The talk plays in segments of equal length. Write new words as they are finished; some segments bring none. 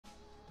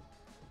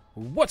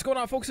What's going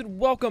on, folks, and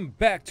welcome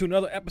back to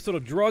another episode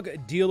of Drug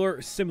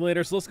Dealer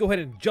Simulator. So let's go ahead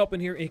and jump in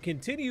here and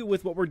continue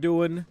with what we're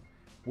doing,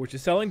 which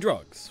is selling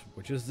drugs,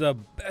 which is the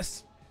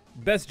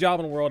best job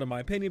in the world, in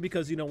my opinion,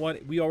 because you know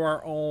what? We are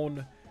our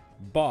own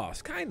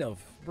boss. Kind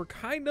of. We're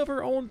kind of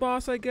our own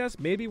boss, I guess.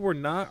 Maybe we're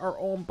not our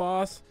own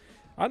boss.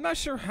 I'm not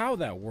sure how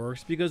that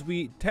works, because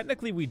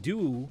technically we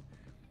do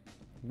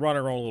run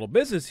our own little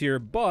business here,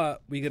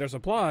 but we get our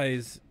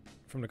supplies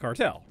from the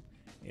cartel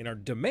and our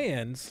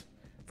demands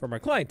from our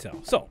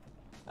clientele. So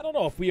I don't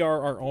know if we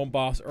are our own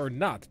boss or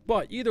not,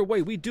 but either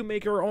way, we do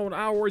make our own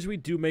hours, we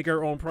do make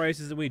our own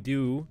prices, and we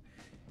do,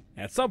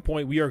 at some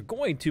point, we are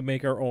going to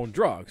make our own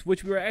drugs,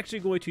 which we are actually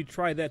going to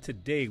try that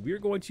today. We are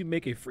going to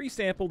make a free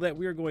sample that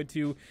we are going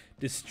to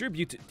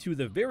distribute to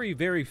the very,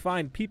 very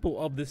fine people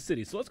of this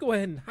city. So let's go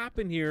ahead and hop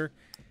in here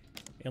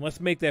and let's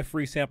make that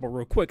free sample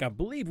real quick. I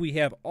believe we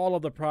have all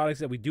of the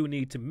products that we do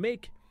need to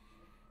make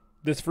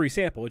this free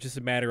sample. It's just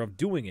a matter of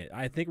doing it.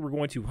 I think we're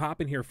going to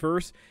hop in here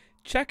first,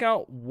 check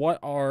out what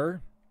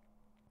our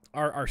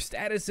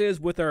status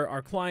is with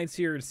our clients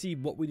here, and see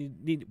what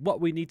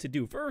we need to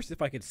do first.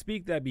 If I could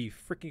speak, that'd be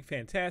freaking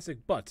fantastic.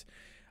 But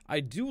I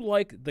do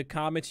like the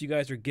comments you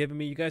guys are giving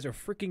me. You guys are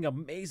freaking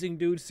amazing,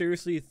 dude.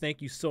 Seriously,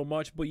 thank you so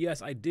much. But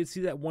yes, I did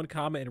see that one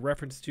comment in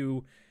reference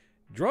to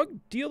drug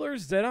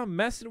dealers that I'm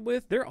messing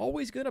with. They're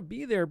always gonna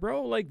be there,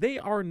 bro. Like, they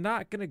are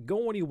not gonna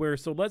go anywhere.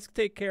 So let's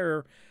take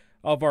care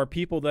of our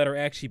people that are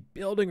actually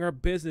building our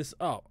business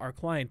up, our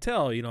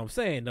clientele, you know what I'm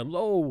saying? The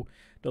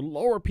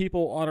lower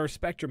people on our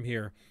spectrum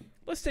here.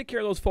 Let's take care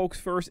of those folks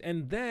first,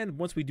 and then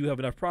once we do have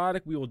enough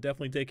product, we will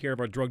definitely take care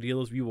of our drug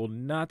dealers. We will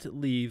not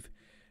leave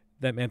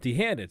them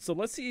empty-handed. So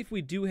let's see if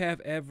we do have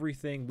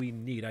everything we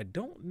need. I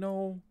don't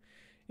know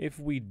if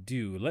we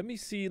do. Let me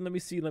see.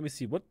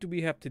 What do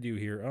we have to do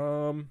here?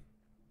 All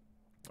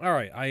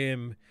right, I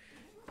am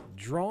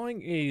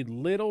drawing a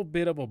little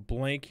bit of a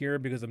blank here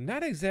because I'm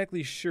not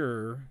exactly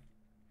sure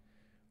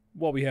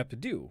what we have to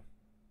do.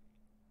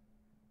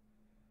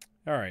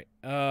 All right,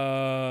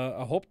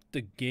 I hope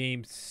the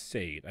game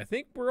saved. I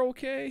think we're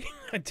okay.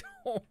 I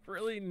don't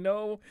really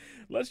know.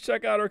 Let's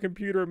check out our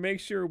computer,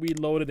 make sure we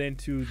load it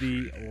into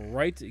the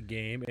right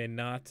game and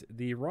not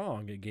the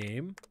wrong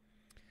game.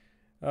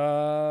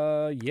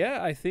 Yeah,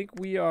 I think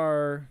we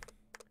are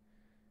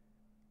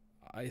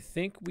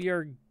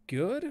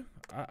good.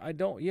 I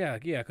don't, yeah,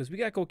 because we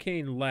got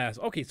cocaine last.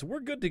 Okay, so we're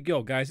good to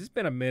go, guys. It's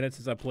been a minute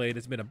since I played.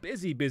 It's been a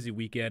busy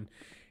weekend,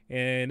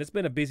 and it's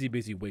been a busy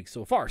week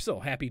so far. So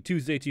happy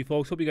Tuesday to you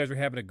folks. Hope you guys are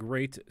having a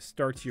great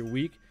start to your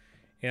week,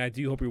 and I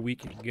do hope your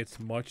week gets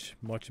much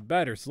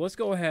better. So let's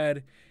go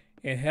ahead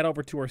and head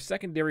over to our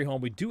secondary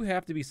home. We do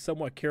have to be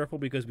somewhat careful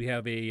because we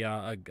have a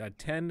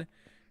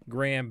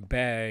 10-gram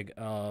bag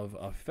of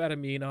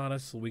amphetamine on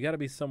us, so we got to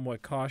be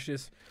somewhat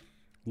cautious.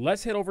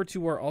 Let's head over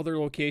to our other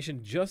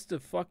location just to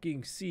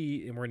fucking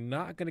see, and we're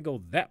not going to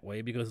go that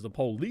way because the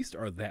police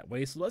are that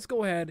way. So let's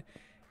go ahead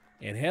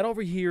and head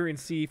over here and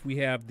see if we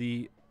have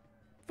the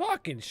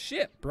fucking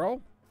shit,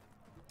 bro.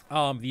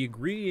 The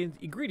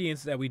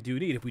ingredients that we do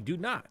need. If we do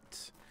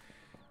not,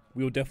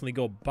 we will definitely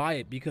go buy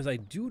it because I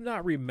do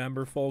not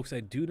remember, folks.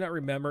 I do not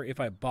remember if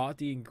I bought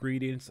the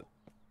ingredients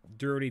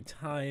during a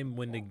time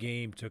when the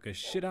game took a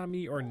shit on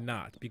me or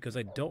not, because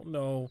I don't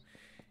know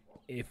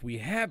if we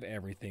have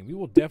everything. We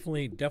will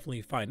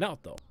definitely find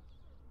out, though.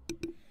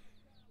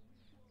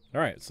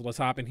 All right, so let's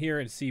hop in here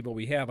and see what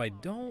we have. I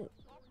don't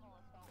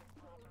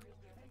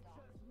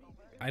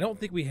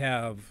think we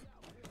have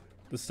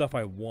the stuff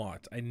I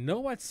want. I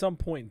know at some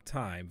point in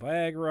time,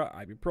 Viagra,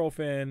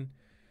 ibuprofen.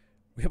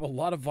 We have a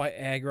lot of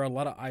Viagra, a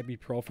lot of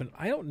ibuprofen.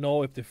 I don't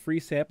know if the free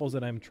samples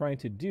that I'm trying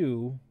to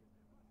do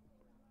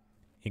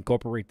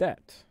incorporate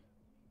that.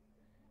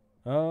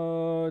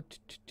 Well,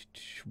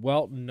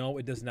 no,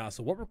 it does not.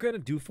 So what we're going to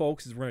do,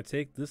 folks, is we're going to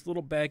take this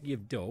little baggie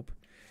of dope,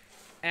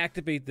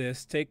 activate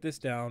this, take this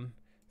down,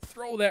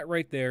 throw that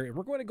right there, and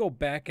we're going to go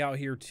back out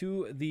here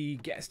to the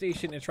gas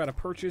station and try to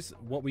purchase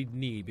what we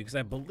need, because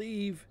I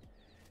believe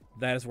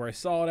that is where I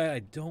saw that. I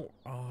don't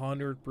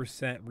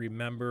 100%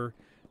 remember,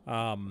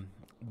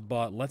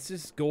 but let's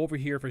just go over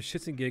here for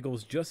shits and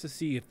giggles just to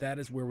see if that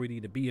is where we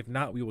need to be. If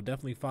not, we will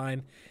definitely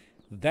find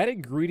that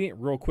ingredient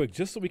real quick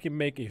just so we can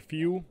make a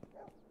few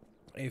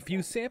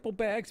sample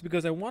bags,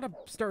 because I want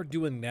to start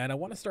doing that. I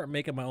want to start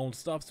making my own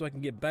stuff so I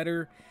can get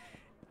better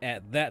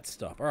at that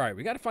stuff. All right,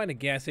 we got to find a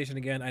gas station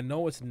again. I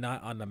know it's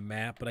not on the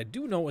map, but I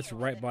do know it's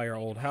right by our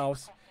old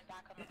house.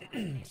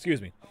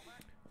 Excuse me.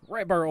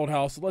 Right by our old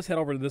house. So let's head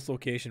over to this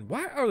location.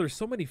 Why are there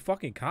so many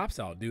fucking cops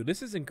out, dude?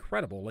 This is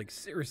incredible. Like,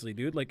 seriously,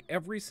 dude. Like,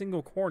 every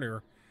single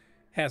corner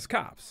has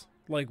cops.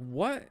 Like,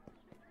 what?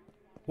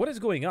 What is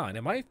going on?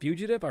 Am I a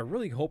fugitive? I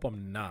really hope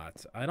I'm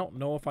not. I don't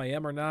know if I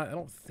am or not. I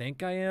don't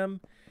think I am,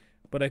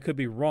 but I could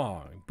be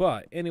wrong.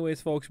 But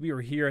anyways, folks, we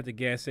are here at the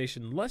gas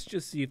station. Let's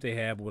just see if they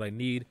have what I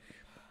need.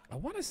 I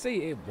want to say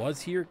it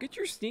was here. Get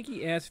your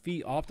stinky ass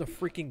feet off the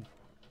freaking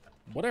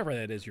whatever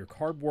that is, your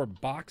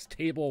cardboard box,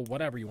 table,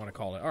 whatever you want to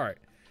call it. All right.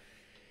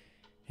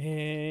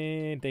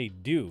 And they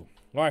do.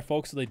 All right,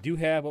 folks, so they do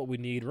have what we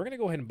need. We're going to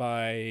go ahead and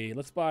buy,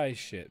 let's buy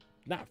shit.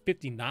 not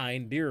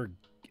 59. Dear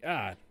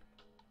God.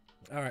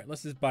 All right,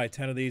 let's just buy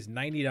 10 of these.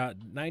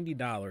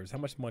 $90. How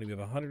much money? We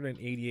have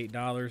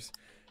 $188.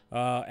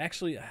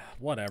 Actually,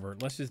 whatever.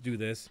 Let's just do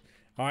this.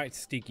 All right,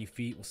 stinky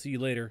feet. We'll see you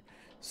later.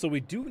 So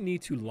we do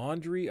need to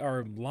launder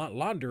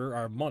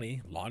our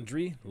money.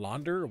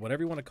 Launder,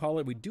 whatever you want to call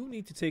it. We do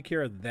need to take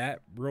care of that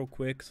real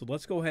quick. So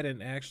let's go ahead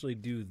and actually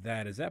do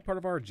that. Is that part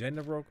of our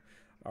agenda, bro?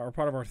 Or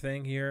part of our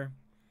thing here?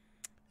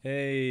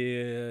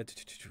 Hey,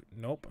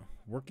 nope.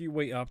 Work your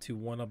way up to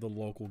one of the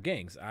local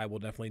gangs. I will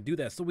definitely do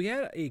that. So we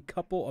had a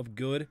couple of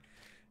good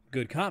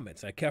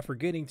comments. I kept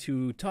forgetting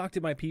to talk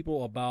to my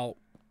people about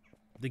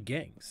the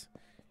gangs.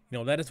 You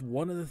know, that is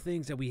one of the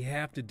things that we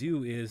have to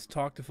do is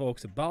talk to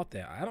folks about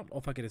that. I don't know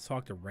if I could just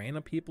talk to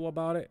random people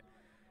about it.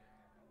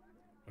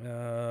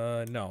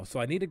 No. So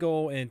I need to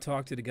go and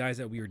talk to the guys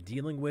that we are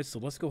dealing with. So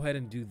let's go ahead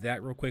and do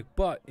that real quick.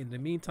 But in the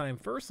meantime,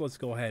 first, let's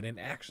go ahead and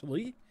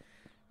actually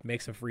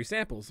make some free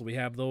samples. So we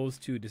have those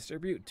to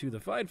distribute to the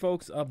fine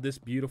folks of this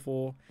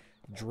beautiful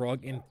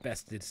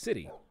drug-infested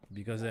city,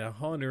 because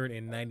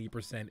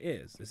 190%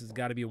 is. This has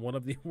got to be one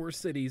of the worst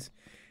cities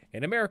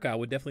in America. I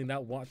would definitely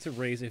not want to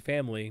raise a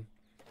family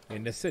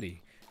in this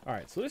city. All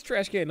right, so this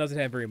trash can doesn't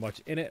have very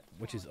much in it,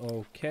 which is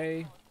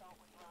okay.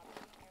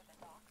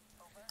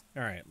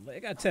 All right, I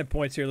got 10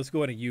 points here. Let's go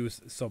ahead and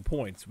use some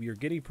points. We are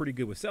getting pretty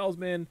good with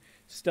salesman,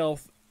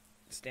 stealth,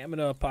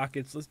 stamina,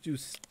 pockets. Let's do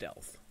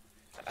stealth.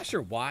 I'm not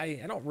sure why.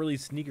 I don't really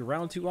sneak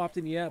around too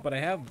often yet, but I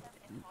have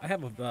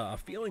a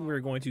feeling we're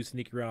going to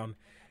sneak around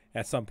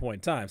at some point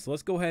in time. So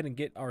let's go ahead and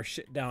get our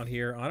shit down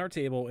here on our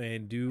table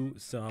and do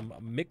some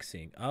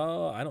mixing.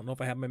 I don't know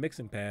if I have my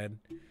mixing pad.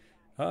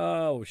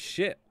 Oh,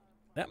 shit.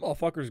 That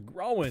motherfucker's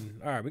growing.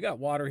 All right, we got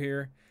water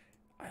here.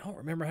 I don't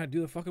remember how to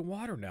do the fucking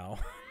water now.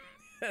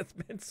 That's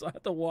been, so I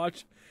have to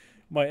watch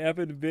my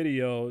effing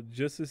video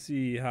just to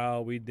see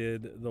how we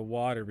did the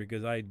water,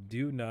 because I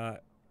do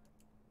not,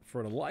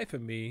 for the life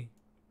of me,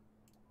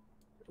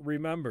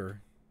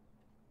 remember.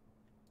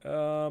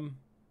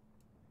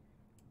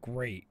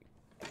 Great.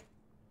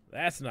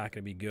 That's not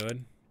gonna be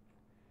good.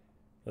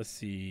 Let's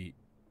see.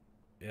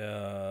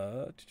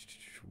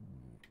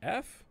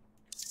 F?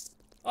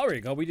 Oh, there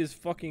you go. We just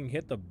fucking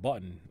hit the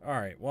button.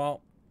 Alright,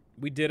 well,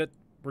 we did it.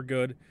 We're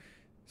good.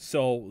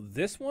 So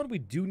this one, we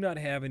do not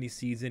have any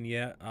seeds in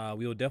yet.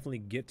 We will definitely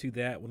get to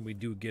that when we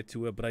do get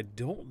to it, but I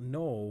don't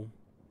know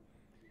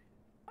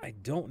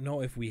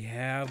if we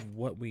have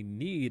what we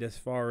need as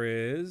far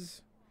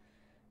as...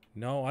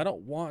 No, I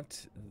don't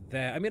want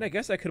that. I mean, I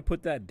guess I could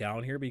put that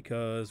down here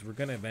because we're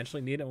going to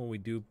eventually need it when we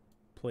do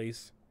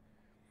place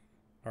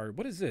our...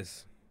 What is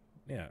this?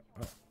 Yeah.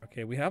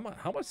 Okay, we have...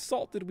 How much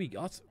salt did we...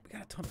 Oh, we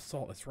got a ton of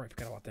salt. That's right. I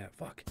forgot about that.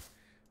 Fuck.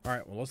 All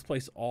right, well, let's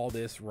place all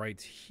this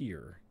right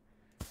here.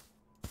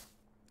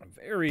 I'm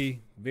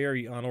very,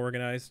 very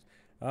unorganized.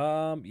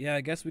 Yeah,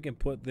 I guess we can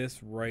put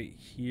this right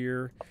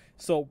here.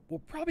 So we'll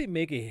probably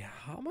make a...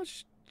 How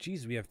much...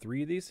 Jeez, we have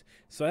 3 of these.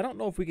 So I don't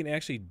know if we can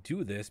actually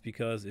do this,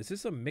 because is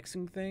this a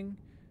mixing thing?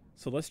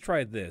 So let's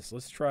try this.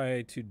 Let's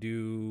try to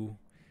do...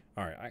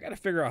 All right, I got to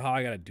figure out how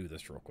I got to do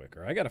this real quick.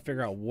 Or I got to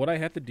figure out what I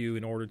have to do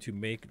in order to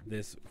make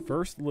this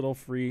first little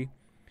free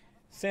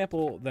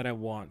sample that I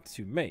want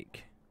to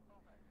make.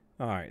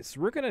 All right, so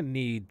we're going to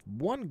need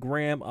 1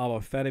 gram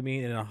of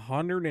amphetamine and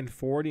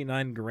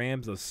 149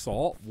 grams of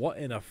salt. What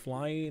in a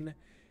flying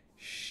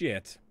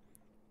shit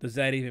does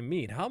that even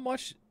mean? How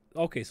much...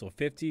 Okay, so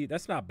 50,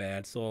 that's not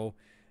bad. So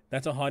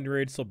that's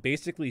 100. So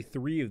basically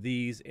 3 of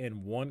these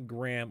and 1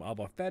 gram of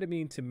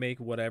amphetamine to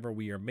make whatever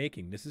we are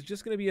making. This is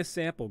just going to be a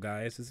sample,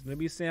 guys. This is going to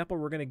be a sample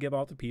we're going to give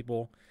out to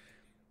people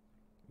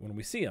when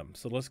we see them.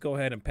 So let's go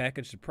ahead and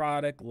package the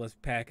product. Let's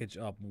package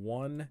up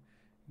 1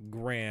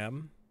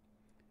 gram,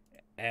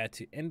 add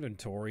to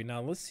inventory.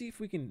 Now let's see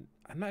if we can,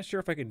 I'm not sure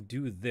if I can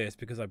do this,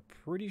 because I'm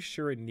pretty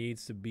sure it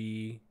needs to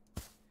be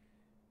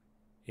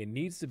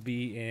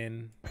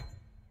in...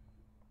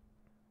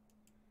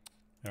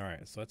 All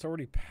right, so that's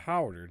already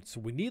powdered. So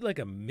we need like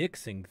a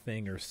mixing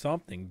thing or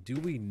something, do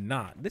we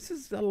not? This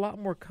is a lot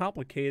more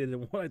complicated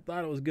than what I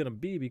thought it was going to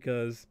be,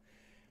 because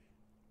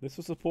this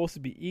was supposed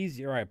to be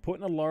easy. All right, put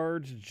in a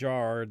large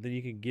jar, then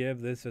you can give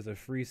this as a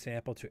free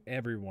sample to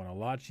everyone. A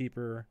lot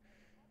cheaper.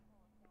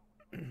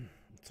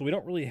 So we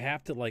don't really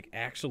have to like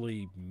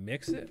actually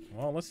mix it.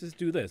 Well, let's just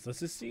do this.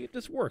 Let's just see if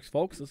this works,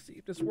 folks. Let's see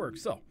if this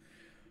works. So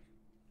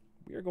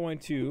we are going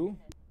to...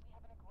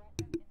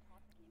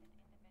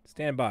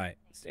 Stand by.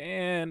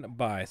 Stand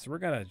by. So we're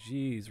gonna,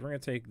 we're gonna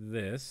take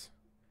this.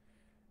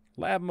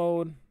 Lab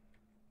mode.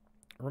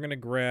 We're gonna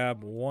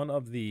grab 1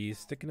 of these,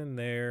 stick it in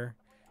there,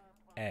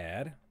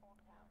 add.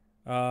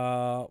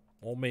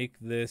 We'll make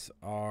this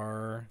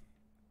our,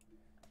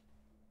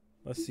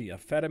 let's see,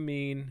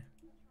 amphetamine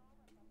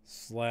 /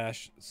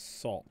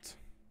 salt.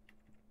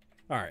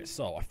 Alright,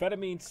 so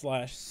amphetamine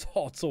 /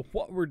 salt. So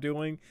what we're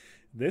doing,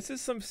 this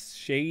is some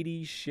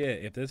shady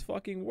shit. If this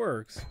fucking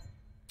works...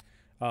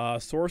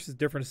 source is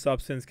different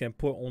substance, can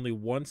put only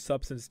 1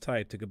 substance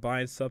type. To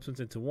combine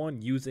substance into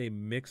 1, use a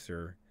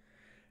mixer.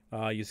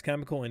 Use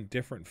chemical in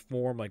different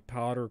form like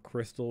powder,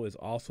 crystal is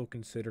also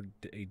considered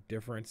a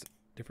difference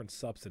different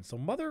substance. So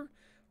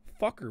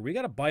motherfucker, we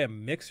got to buy a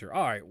mixer.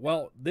 All right,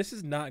 well, this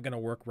is not going to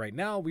work right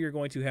now. We are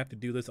going to have to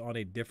do this on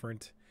a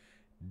different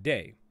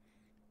day.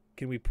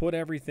 Can we put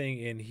everything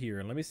in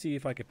here? Let me see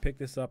if I could pick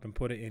this up and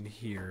put it in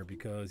here,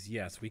 because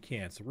yes, we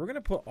can. So we're going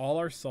to put all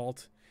our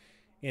salt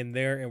in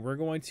there, and we're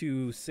going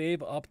to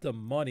save up the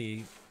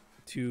money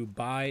to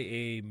buy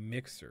a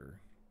mixer.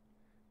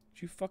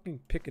 Did you fucking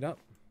pick it up?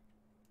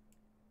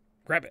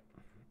 Grab it.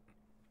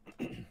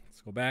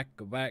 Let's go back,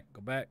 go back,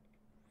 go back.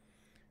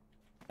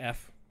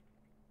 F.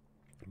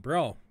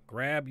 Bro,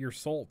 grab your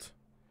salt.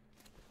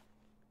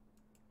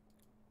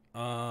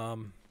 Not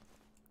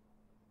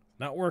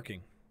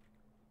working.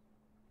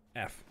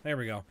 F. There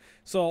we go.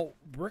 So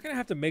we're going to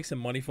have to make some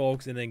money,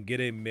 folks, and then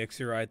get a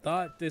mixer. I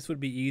thought this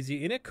would be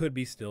easy, and it could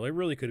be still. It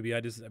really could be.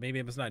 Maybe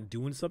I'm just not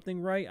doing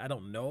something right. I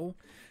don't know.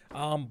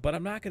 But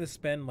I'm not going to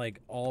spend like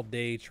all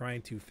day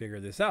trying to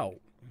figure this out,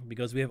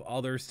 because we have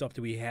other stuff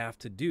that we have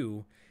to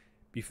do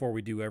before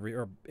we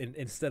do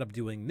instead of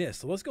doing this.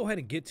 So let's go ahead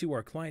and get to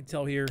our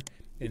clientele here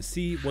and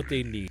see what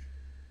they need.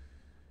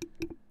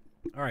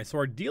 All right, so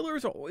our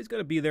dealers are always going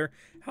to be there.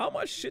 How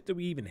much shit do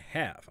we even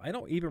have? I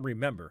don't even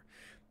remember.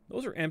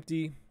 Those are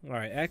empty. All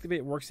right,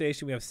 activate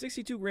workstation. We have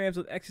 62 grams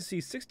of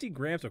ecstasy, 60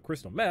 grams of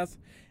crystal meth,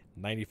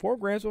 94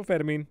 grams of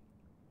amphetamine,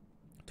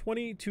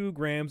 22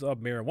 grams of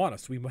marijuana.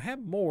 So we have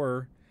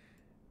more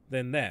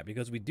than that,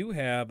 because we do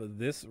have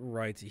this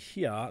right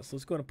here. So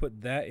let's go ahead and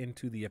put that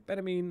into the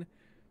amphetamine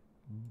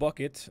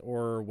bucket,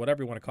 or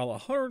whatever you want to call it.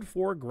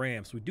 104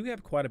 grams. So we do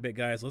have quite a bit,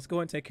 guys. Let's go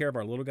ahead and take care of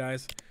our little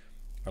guys,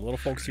 our little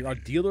folks here. Our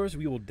dealers,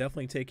 we will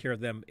definitely take care of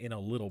them in a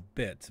little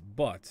bit,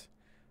 but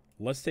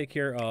let's take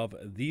care of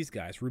these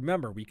guys.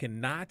 Remember, we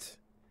cannot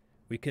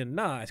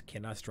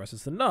stress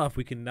this enough,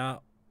 we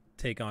cannot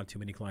take on too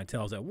many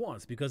clienteles at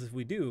once, because if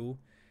we do,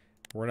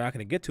 we're not going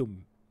to get to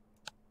them,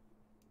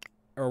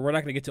 or we're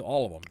not going to get to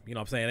all of them. You know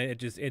what I'm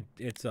saying?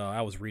 It's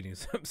I was reading.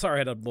 Sorry, I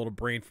had a little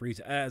brain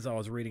freeze as I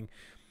was reading.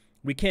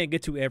 We can't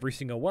get to every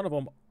single one of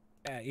them,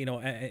 in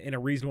a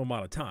reasonable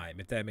amount of time,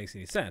 if that makes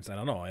any sense. I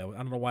don't know. I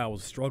don't know why I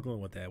was struggling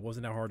with that. It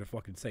wasn't that hard to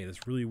fucking say.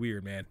 That's really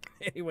weird, man.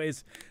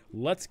 Anyways,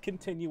 let's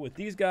continue with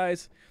these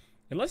guys,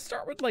 and let's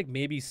start with like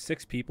maybe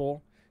 6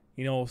 people.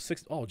 You know,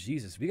 6. Oh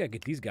Jesus, we gotta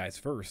get these guys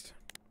first.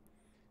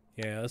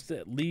 Yeah, let's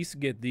at least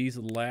get these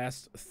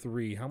last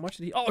 3. How much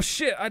did he? Oh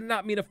shit! I did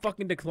not mean to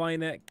fucking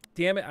decline that.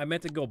 Damn it! I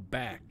meant to go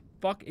back.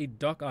 Fuck a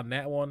duck on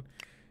that one.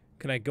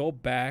 Can I go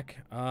back?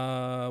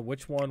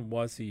 Which one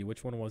was he?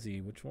 Which one was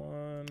he? Which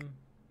one?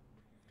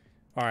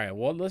 All right.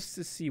 Well, let's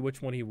just see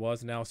which one he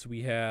was now. So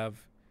we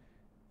have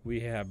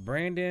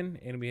Brandon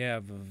and we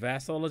have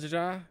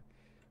Vassalaja.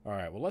 All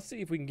right. Well, let's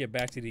see if we can get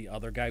back to the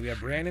other guy. We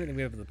have Brandon and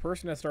we have the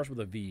person that starts with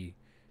a V.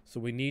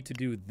 So we need to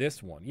do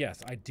this one.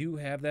 Yes, I do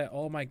have that.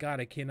 Oh my God,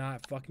 I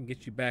cannot fucking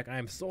get you back. I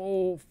am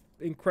so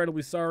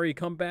incredibly sorry.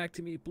 Come back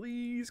to me.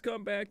 Please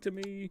come back to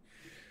me.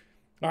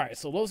 All right,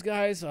 so those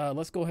guys,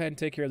 let's go ahead and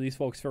take care of these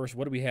folks first.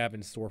 What do we have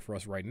in store for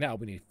us right now?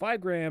 We need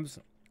 5 grams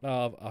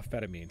of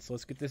amphetamine. So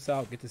let's get this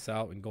out,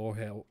 and go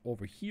ahead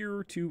over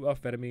here to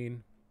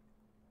amphetamine.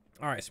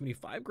 All right, so we need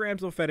 5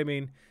 grams of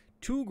amphetamine,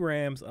 2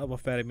 grams of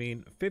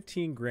amphetamine,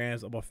 15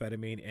 grams of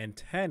amphetamine, and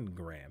 10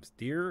 grams.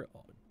 Dear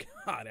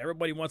God,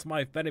 everybody wants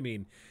my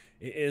amphetamine.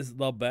 It is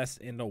the best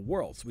in the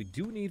world. So we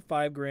do need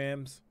 5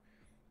 grams.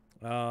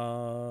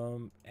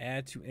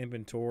 Add to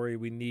inventory.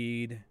 We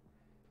need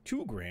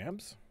 2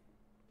 grams.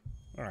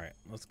 All right,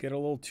 let's get a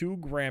little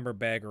 2-grammer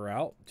bagger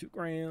out. 2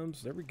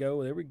 grams. There we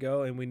go. There we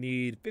go. And we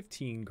need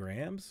 15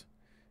 grams.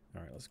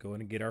 All right, let's go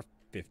ahead and get our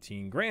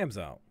 15 grams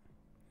out.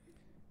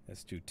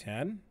 Let's do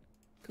 10.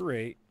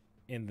 Great.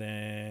 And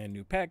then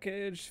new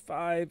package,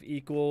 5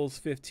 equals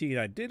 15.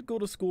 I did go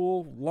to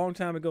school a long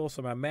time ago,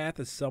 so my math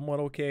is somewhat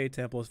okay.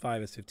 10 plus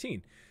 5 is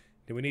 15.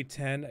 Then we need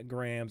 10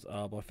 grams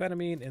of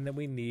amphetamine, and then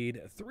we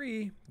need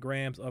 3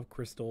 grams of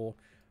crystal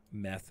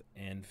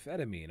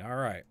methamphetamine. All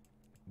right.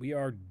 We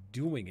are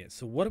doing it.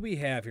 So what do we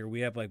have here?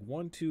 We have like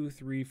 1, 2,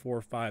 3,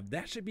 4, 5.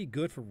 That should be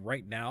good for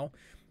right now.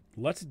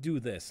 Let's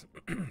do this.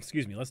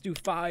 Excuse me. Let's do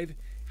 5,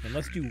 and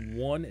let's do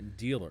 1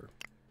 dealer.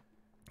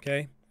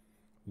 Okay?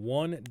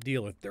 1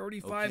 dealer.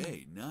 35.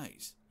 Okay,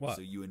 nice. What?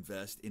 So you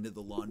invest into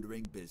the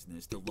laundering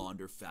business to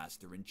launder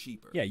faster and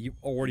cheaper. Yeah, you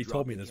already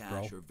told me this,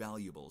 bro. Cash or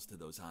valuables to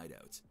those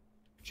hideouts.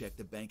 Check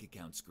the bank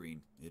account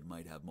screen. It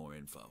might have more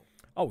info.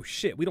 Oh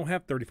shit, we don't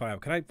have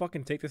 35. Can I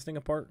fucking take this thing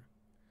apart?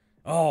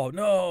 Oh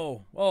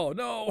no! Oh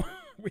no!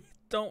 We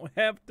don't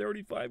have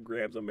 35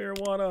 grams of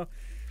marijuana.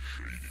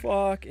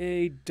 Fuck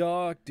a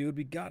duck, dude.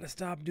 We gotta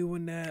stop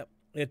doing that.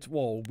 It's,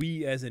 well,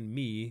 we as in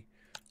me.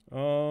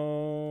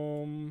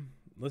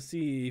 Let's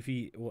see if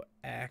he will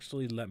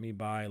actually let me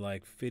buy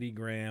like 50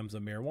 grams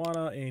of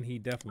marijuana, and he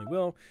definitely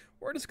will.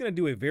 We're just gonna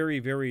do a very,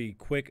 very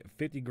quick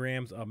 50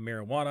 grams of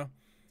marijuana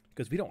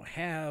because we don't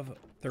have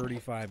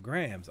 35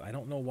 grams. I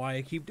don't know why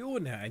I keep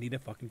doing that. I need to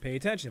fucking pay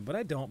attention, but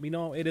I don't. You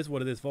know, it is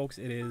what it is, folks.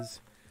 It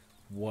is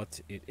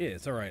what it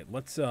is. All right,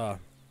 let's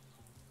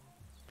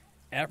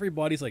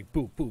everybody's like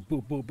boom, boom,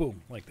 boom, boom,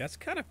 boom. Like, that's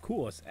kind of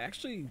cool. It's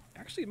actually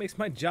makes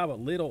my job a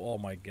little, oh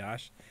my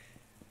gosh.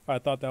 I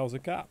thought that was a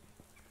cop.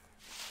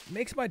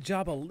 Makes my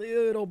job a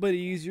little bit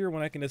easier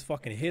when I can just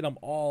fucking hit them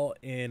all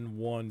in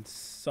one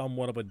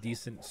somewhat of a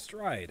decent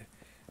stride.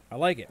 I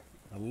like it.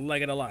 I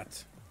like it a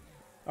lot.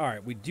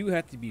 Alright, we do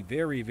have to be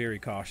very, very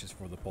cautious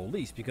for the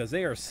police because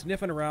they are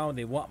sniffing around.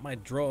 They want my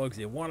drugs.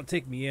 They want to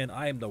take me in.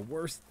 I am the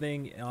worst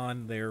thing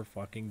on their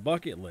fucking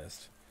bucket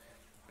list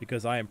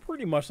because I am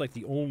pretty much like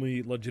the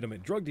only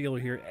legitimate drug dealer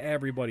here.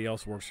 Everybody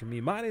else works for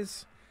me. Mine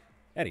is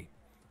Eddie.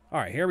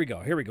 Alright, here we go.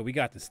 Here we go. We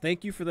got this.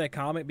 Thank you for that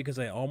comment because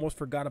I almost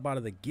forgot about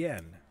it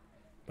again.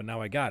 But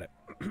now I got it.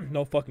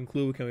 No fucking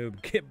clue. Can we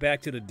get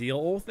back to the deal?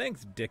 Oh,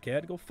 thanks,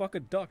 dickhead. Go fuck a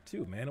duck,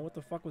 too, man. What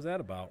the fuck was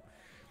that about?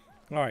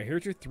 Alright,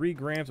 here's your 3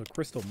 grams of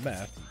crystal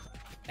meth.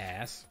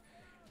 Ass.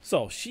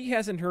 So, she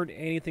hasn't heard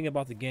anything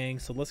about the gang,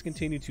 so let's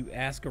continue to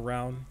ask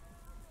around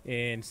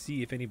and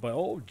see if anybody...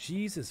 Oh,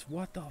 Jesus.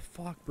 What the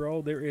fuck,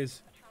 bro? There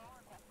is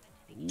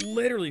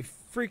literally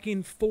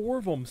freaking 4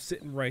 of them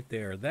sitting right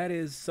there. That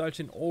is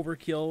such an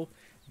overkill.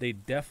 They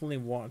definitely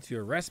want to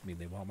arrest me.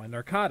 They want my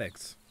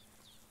narcotics.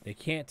 They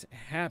can't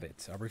have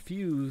it. I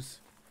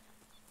refuse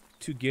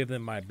to give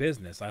them my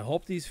business. I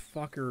hope these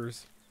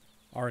fuckers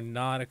are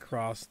not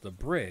across the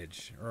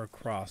bridge or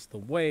across the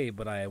way,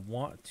 but I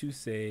want to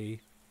say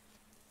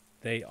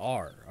they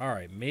are.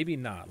 Alright, maybe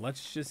not.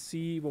 Let's just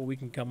see what we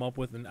can come up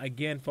with. And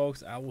again,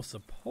 folks, I was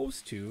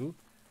supposed to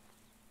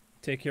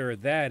take care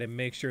of that and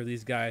make sure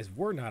these guys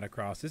were not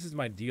across. This is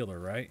my dealer,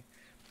 right?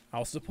 I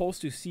was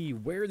supposed to see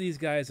where these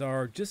guys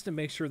are just to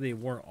make sure they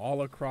weren't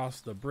all across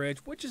the bridge,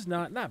 which is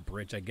not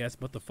bridge, I guess,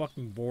 but the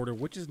fucking border,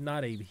 which is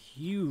not a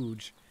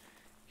huge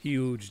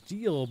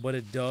deal, but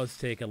it does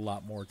take a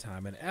lot more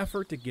time and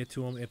effort to get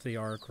to them if they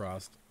are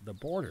across the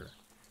border.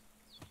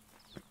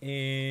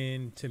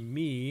 And to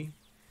me,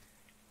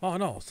 oh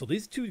no, so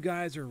these 2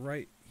 guys are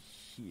right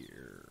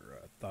here.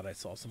 I thought I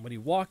saw somebody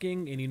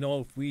walking, and you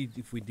know, if we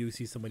do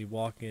see somebody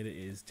walking, it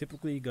is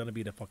typically gonna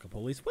be the fucking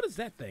police. What is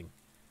that thing?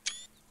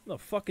 The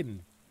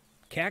fucking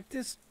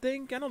cactus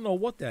thing? I don't know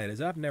what that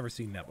is. I've never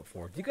seen that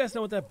before. Do you guys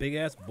know what that big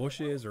ass bush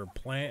is or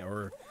plant?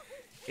 Or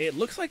it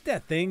looks like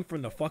that thing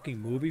from the fucking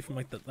movie from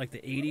like the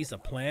 80s, a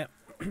plant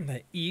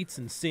that eats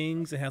and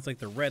sings. It has like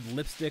the red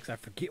lipsticks. I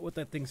forget what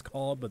that thing's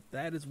called, but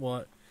that is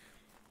what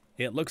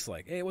it looks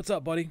like. Hey, what's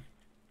up, buddy?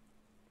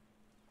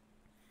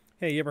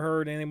 Hey, you ever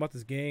heard anything about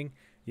this gang?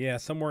 Yeah,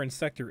 somewhere in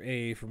Sector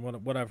A from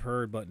what I've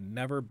heard, but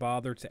never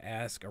bothered to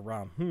ask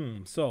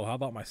around. So, how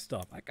about my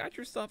stuff? I got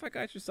your stuff. I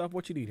got your stuff.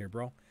 What you need here,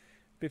 bro?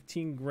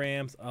 15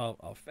 grams of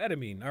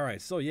amphetamine. All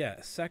right, so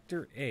yeah,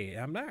 Sector A.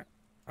 I'm not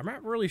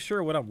really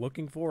sure what I'm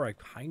looking for. I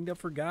kind of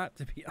forgot,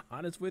 to be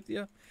honest with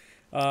you.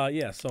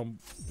 Yeah, so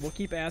we'll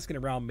keep asking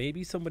around.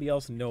 Maybe somebody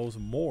else knows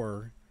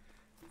more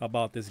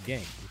about this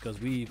gang because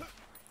we,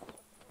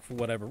 for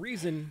whatever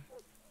reason,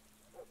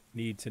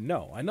 need to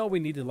know. I know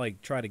we need to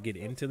like try to get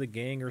into the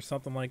gang or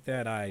something like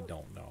that. I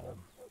don't know.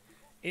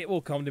 It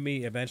will come to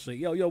me eventually.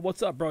 Yo,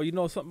 what's up, bro? You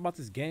know something about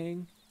this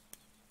gang?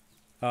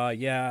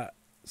 Yeah,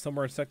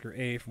 somewhere in Sector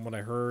A from what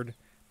I heard,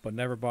 but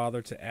never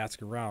bothered to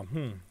ask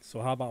around.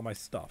 So how about my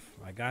stuff?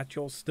 I got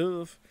your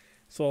stuff.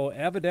 So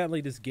evidently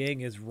this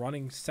gang is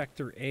running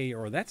Sector A,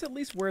 or that's at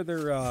least where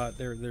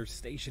their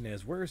station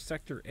is. Where is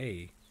Sector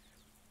A?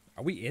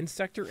 Are we in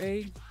Sector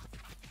A?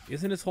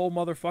 Isn't this whole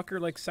motherfucker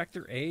like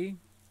Sector A?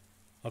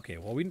 Okay,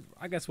 well,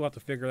 I guess we'll have to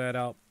figure that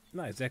out. I'm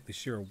not exactly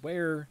sure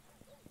where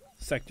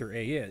Sector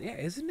A is. Yeah,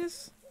 isn't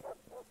this?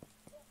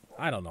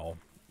 I don't know.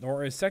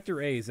 Or is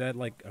Sector A, is that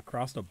like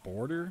across the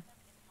border?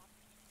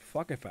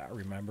 Fuck if I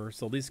remember.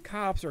 So these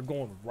cops are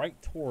going right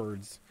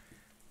towards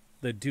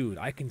the dude.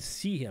 I can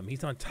see him.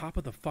 He's on top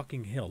of the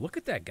fucking hill. Look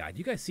at that guy. Do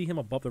you guys see him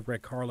above the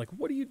red car? Like,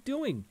 what are you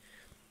doing?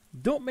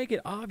 Don't make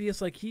it obvious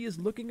like he is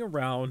looking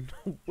around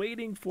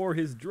waiting for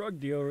his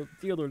drug dealer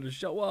to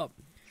show up.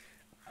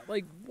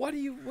 Like, what are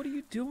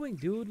you doing,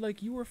 dude?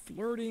 Like, you were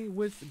flirting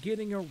with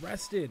getting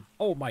arrested.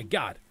 Oh my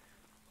god.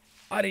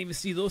 I didn't even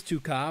see those 2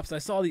 cops. I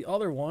saw the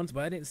other ones,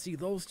 but I didn't see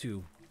those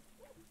 2.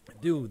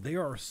 Dude,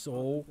 there are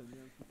so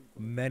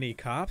many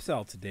cops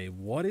out today.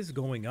 What is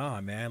going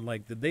on, man?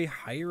 Like, did they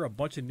hire a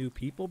bunch of new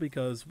people?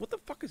 Because what the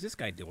fuck is this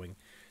guy doing?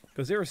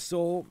 Because there are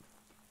so...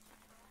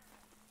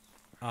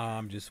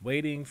 I'm just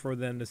waiting for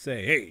them to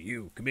say, hey,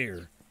 you, come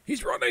here.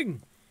 He's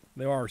running!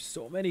 There are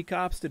so many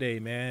cops today,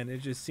 man. It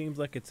just seems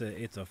like it's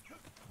a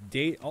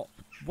date. Oh,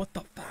 what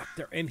the fuck?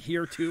 They're in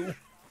here too?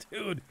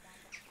 Dude,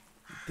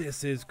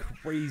 this is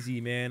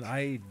crazy, man.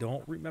 I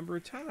don't remember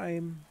a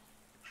time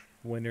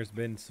when there's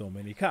been so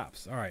many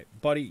cops. All right,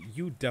 buddy,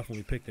 you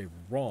definitely picked the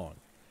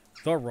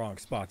wrong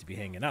spot to be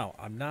hanging out.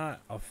 I'm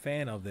not a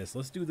fan of this.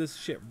 Let's do this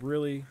shit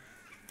really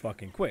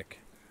fucking quick.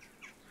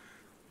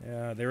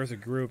 Yeah, there was a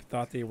group,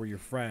 thought they were your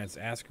friends.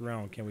 Ask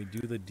around, can we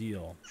do the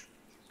deal?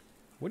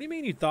 What do you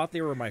mean you thought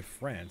they were my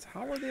friends?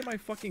 How are they my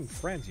fucking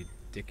friends, you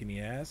dick in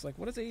the ass? Like,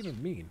 what does that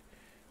even mean?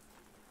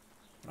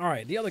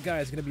 Alright, the other guy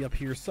is going to be up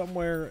here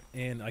somewhere.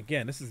 And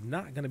again, this is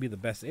not going to be the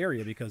best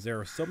area because there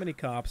are so many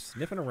cops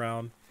sniffing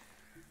around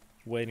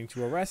waiting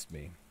to arrest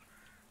me.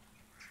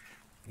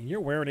 And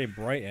you're wearing a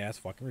bright-ass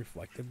fucking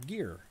reflective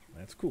gear.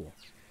 That's cool.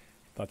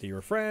 Thought that you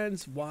were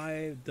friends.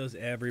 Why does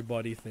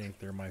everybody think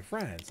they're my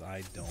friends?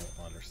 I don't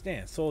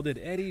understand. So did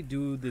Eddie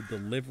do the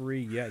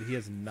delivery yet? He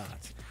has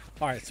not.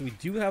 All right, so we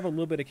do have a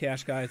little bit of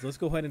cash, guys. Let's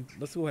go ahead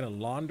and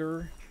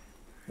launder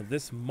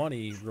this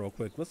money real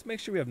quick. Let's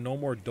make sure we have no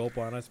more dope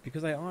on us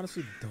because I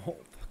honestly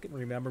don't fucking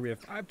remember. We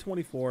have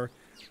 524.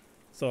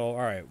 So, all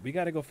right, we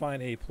got to go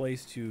find a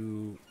place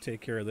to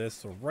take care of this.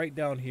 So right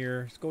down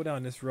here, let's go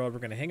down this road. We're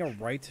going to hang a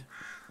right,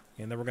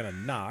 and then we're going to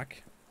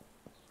knock.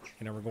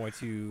 And then we're going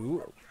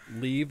to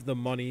leave the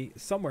money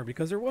somewhere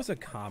because there was a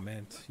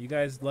comment. You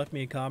guys left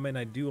me a comment.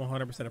 I do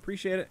 100%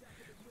 appreciate it.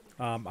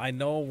 I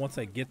know once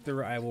I get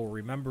there, I will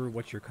remember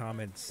what your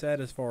comment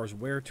said as far as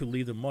where to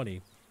leave the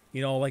money.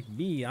 You know, like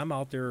me, I'm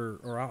out there,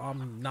 or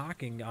I'm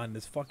knocking on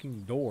this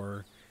fucking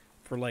door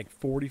for like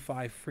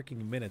 45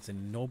 freaking minutes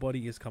and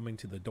nobody is coming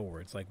to the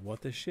door. It's like, what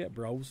the shit,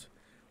 bros?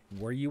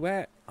 Where you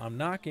at? I'm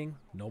knocking.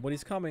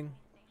 Nobody's coming.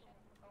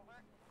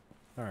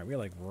 All right, we're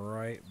like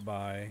right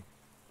by...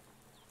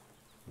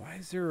 Why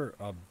is there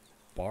a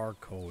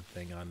barcode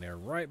thing on there?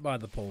 Right by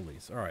the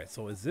police. All right,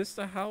 so is this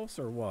the house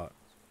or what?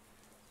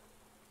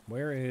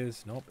 Where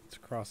is... Nope, it's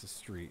across the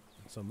street.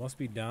 So it must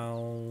be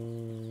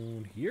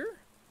down here?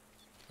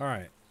 All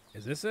right,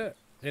 is this it?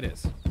 It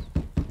is. All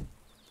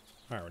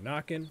right, we're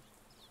knocking.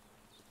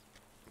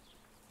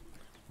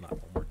 Knock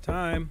one more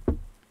time.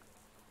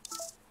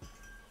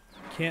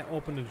 Can't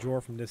open the door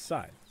from this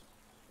side.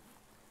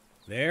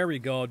 There we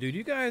go, dude.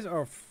 You guys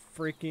are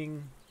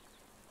freaking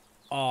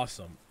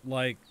awesome.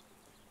 Like,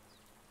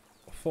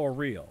 for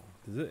real.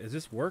 Is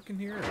this working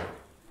here?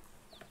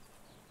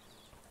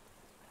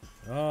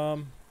 Or?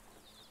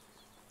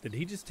 Did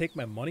he just take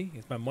my money?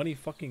 Is my money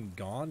fucking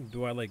gone?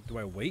 Do I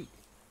wait?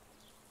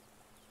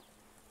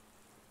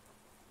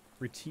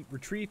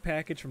 Retrieve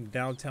package from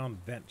downtown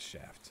vent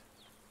shaft.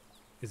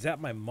 Is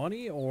that my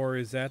money or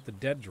is that the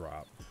dead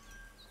drop?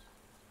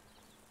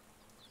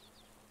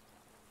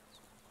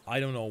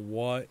 I don't know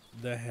what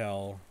the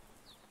hell.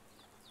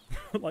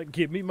 Like,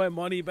 give me my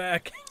money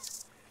back.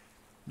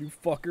 You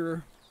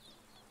fucker.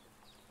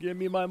 Give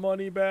me my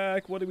money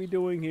back. What are we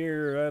doing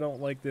here? I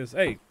don't like this.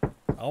 Hey, I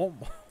don't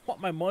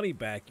want my money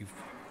back, you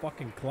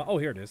fucking clown. Oh,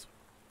 here it is.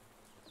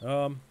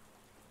 There's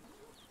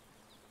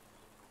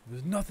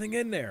nothing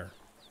in there.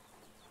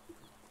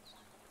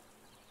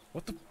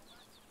 What the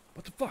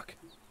fuck?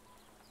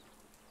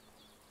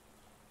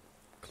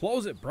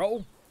 Close it,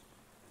 bro.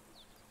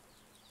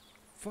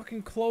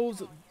 Fucking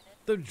close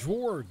the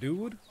drawer,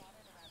 dude.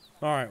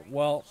 Alright,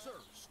 well.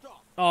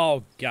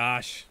 Oh,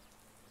 gosh.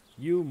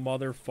 You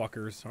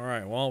motherfuckers.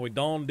 Alright, well, we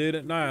done did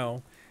it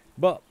now.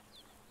 But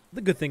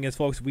the good thing is,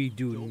 folks, we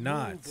do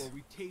not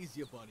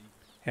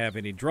have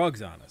any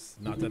drugs on us.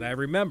 Not that I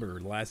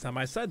remember. Last time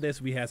I said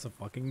this, we had some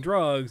fucking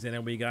drugs, and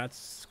then we got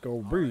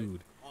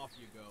screwed. Off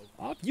you go.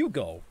 Off you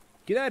go.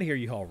 Get out of here,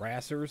 you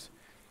harassers.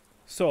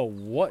 So,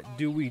 what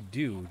do we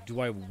do?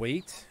 Do I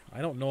wait?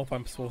 I don't know if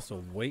I'm supposed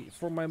to wait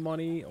for my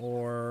money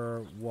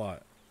or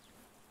what.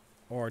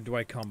 Or do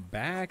I come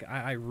back?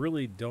 I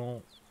really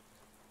don't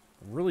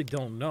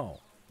know.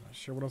 Not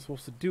sure what I'm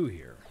supposed to do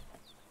here.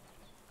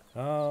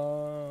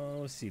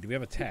 Let's see. Do we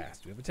have a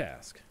task?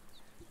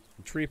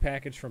 Retrieve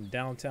package from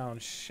downtown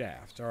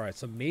shaft. All right,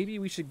 so maybe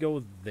we should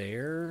go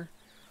there.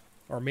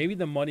 Or maybe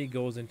the money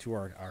goes into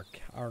our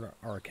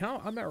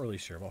account. I'm not really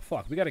sure. Well,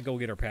 fuck. We got to go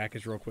get our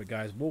package real quick,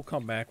 guys. We'll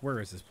come back. Where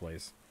is this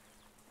place?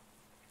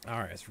 All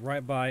right. It's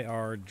right by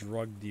our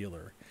drug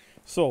dealer.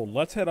 So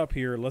let's head up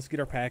here. Let's get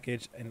our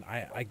package. And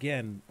I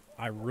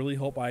really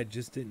hope I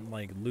just didn't,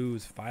 like,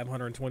 lose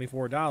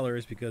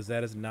 $524 because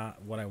that is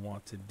not what I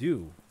want to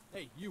do.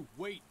 Hey, you,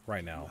 wait.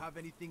 Right now. Do you have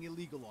anything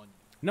illegal on you?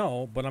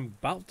 No, but I'm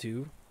about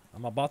to.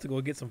 I'm about to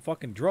go get some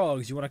fucking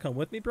drugs. You want to come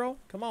with me, bro?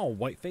 Come on,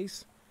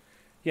 whiteface.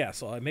 Yeah,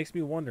 so it makes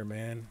me wonder,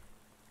 man.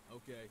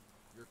 Okay,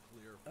 you're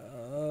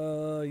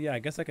clear. Yeah, I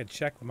guess I could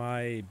check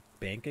my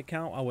bank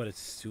account. I would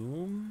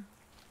assume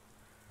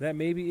that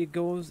maybe it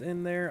goes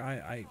in there.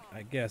 I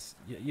guess.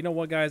 You know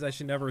what, guys? I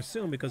should never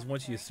assume because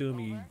once you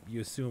assume,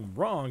 you assume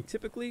wrong.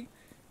 Typically,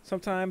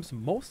 sometimes,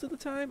 most of the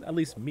time, at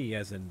least me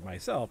as in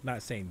myself,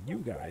 not saying you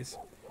guys.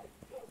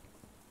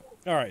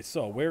 All right,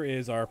 so where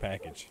is our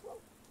package?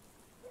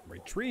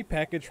 Retrieve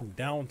package from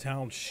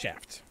downtown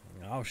shaft.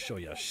 I'll show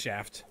you a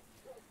shaft.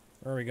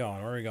 Where are we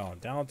going? Where are we going?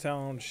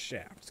 Downtown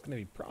shaft. It's going to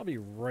be probably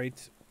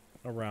right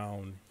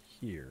around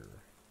here.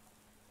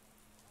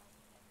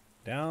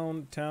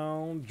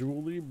 Downtown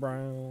Julie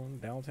Brown.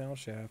 Downtown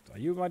shaft. Are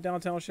you my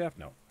downtown shaft?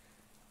 No.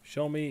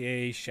 Show me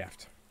a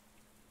shaft.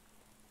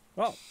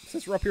 Well,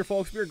 since we're up here,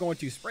 folks, we're going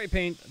to spray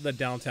paint the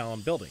downtown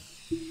building.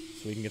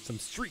 So we can get some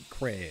street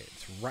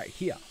creds right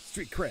here.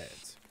 Street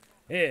creds.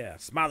 Yeah,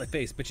 smiley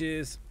face,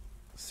 bitches.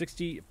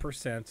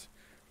 60%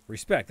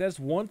 respect. That's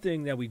one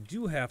thing that we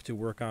do have to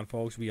work on,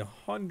 folks. We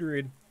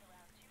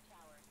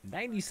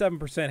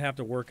 197% have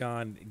to work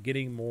on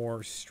getting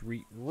more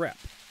street rep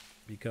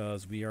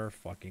because we are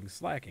fucking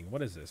slacking.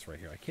 What is this right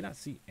here? I cannot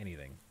see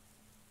anything.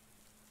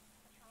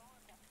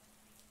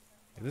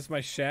 Is this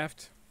my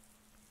shaft?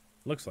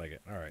 Looks like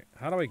it. All right.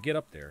 How do I get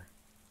up there?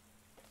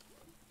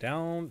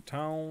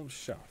 Downtown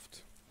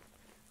shaft.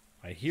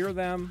 I hear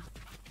them.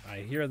 I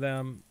hear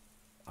them.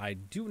 I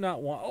do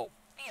not want... Oh!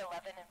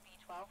 B11 and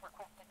B12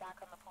 requested back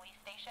on the police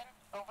station.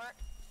 Over.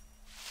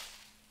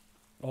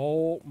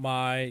 Oh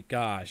my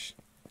gosh.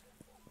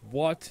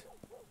 What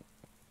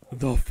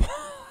the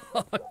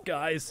fuck,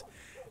 guys?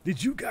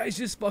 Did you guys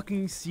just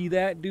fucking see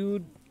that,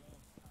 dude?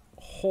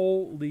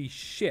 Holy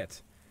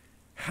shit.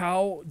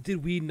 How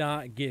did we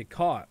not get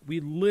caught? We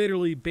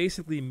literally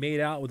basically made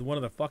out with one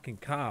of the fucking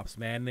cops,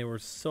 man. They were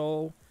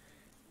so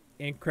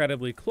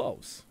incredibly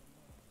close.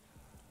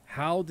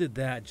 How did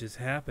that just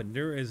happen?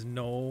 There is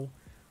no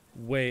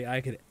way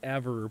I could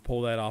ever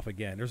pull that off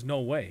again. There's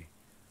no way.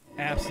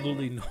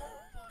 Absolutely no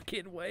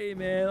fucking way,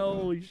 man.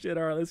 Holy shit.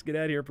 All right, let's get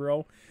out of here,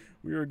 bro.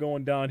 We were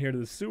going down here to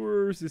the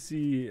sewers to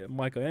see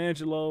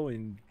Michelangelo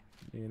and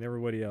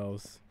everybody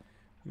else.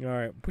 All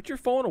right, put your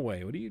phone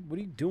away. What are you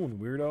doing,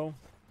 weirdo?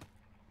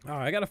 All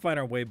right, I gotta find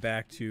our way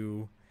back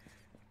to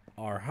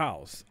our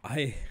house.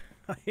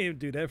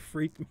 Dude, that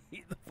freaked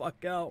me the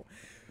fuck out.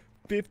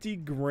 50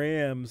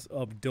 grams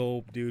of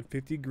dope, dude.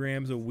 50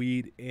 grams of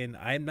weed, and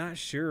I'm not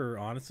sure,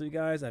 honestly,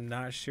 guys. I'm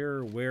not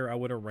sure where I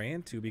would have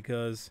ran to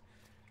because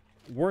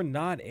we're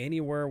not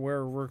anywhere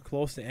where we're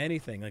close to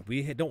anything. Like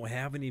we don't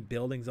have any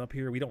buildings up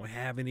here. We don't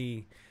have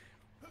any.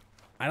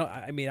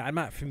 I mean, I'm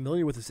not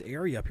familiar with this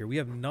area up here. We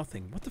have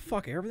nothing. What the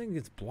fuck? Everything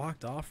gets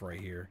blocked off right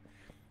here.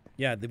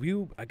 Yeah,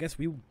 I guess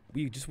we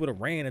just would have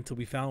ran until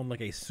we found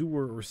like a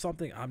sewer or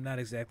something. I'm not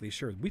exactly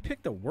sure. We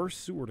picked the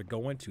worst sewer to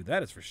go into.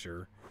 That is for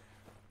sure.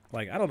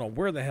 Like, I don't know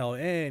where the hell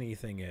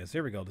anything is.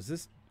 Here we go. Does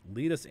this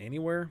lead us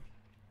anywhere?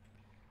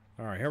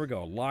 All right, here we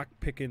go. Lock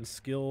picking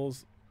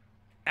skills.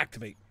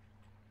 Activate.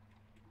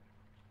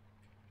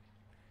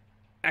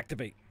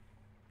 Activate.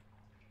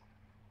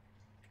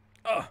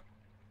 There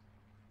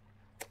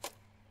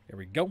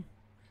we go.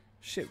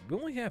 Shit, we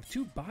only have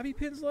 2 bobby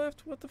pins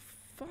left? What the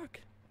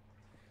fuck?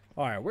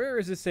 All right, where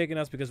is this taking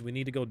us? Because we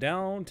need to go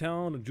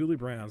downtown to Julie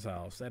Brown's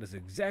house. That is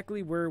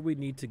exactly where we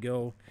need to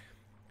go.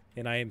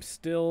 And I am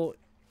still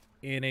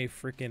in a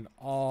freaking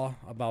awe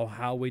about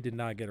how we did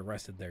not get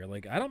arrested there.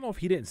 Like, I don't know if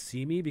he didn't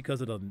see me because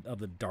of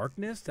the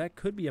darkness. That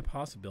could be a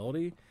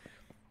possibility.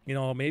 You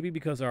know, maybe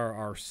because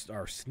our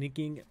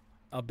sneaking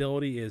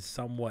ability is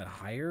somewhat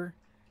higher.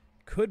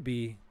 Could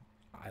be.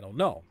 I don't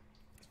know.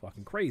 It's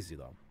fucking crazy,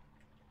 though.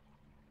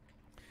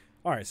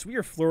 All right, so we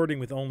are flirting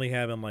with only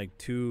having, like,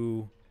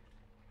 2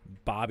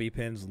 bobby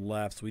pins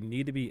left. So we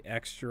need to be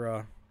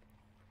extra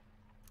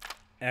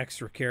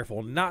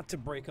careful not to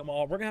break them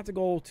all. We're gonna have to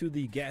go to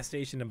the gas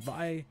station and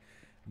buy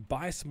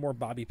some more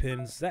bobby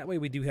pins. That way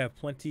we do have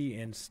plenty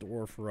in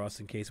store for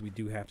us in case we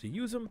do have to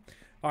use them.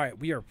 All right,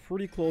 we are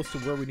pretty close to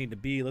where we need to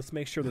be. Let's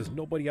make sure there's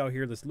nobody out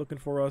here that's looking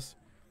for us.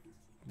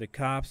 The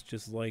cops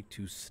just like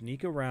to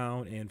sneak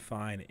around and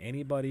find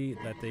anybody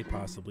that they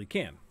possibly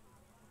can.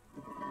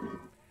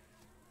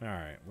 All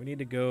right, we need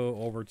to go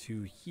over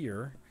to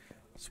here.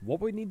 So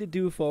what we need to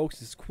do, folks,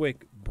 is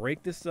quick.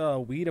 Break this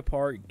weed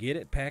apart, get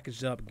it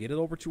packaged up, get it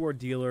over to our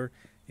dealer,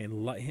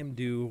 and let him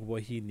do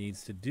what he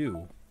needs to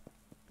do.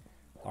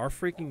 Our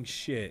freaking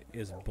shit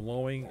is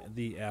blowing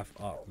the F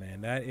up, man.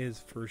 That is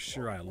for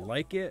sure. I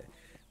like it.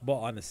 But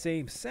on the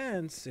same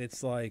sense,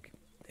 it's like,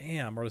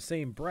 damn, or the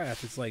same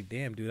breath, it's like,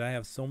 damn, dude, I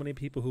have so many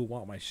people who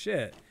want my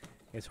shit.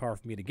 It's hard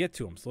for me to get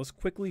to them. So let's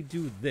quickly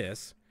do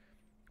this.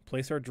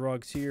 Place our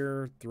drugs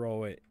here,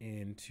 throw it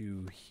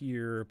into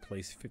here,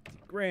 place 50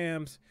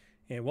 grams.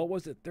 And what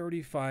was it?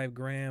 35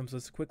 grams.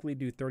 Let's quickly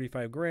do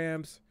 35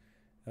 grams.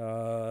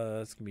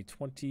 It's going to be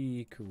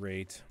 20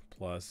 crate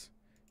plus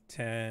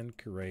 10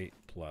 crate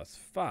plus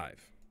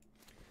 5.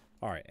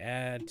 All right,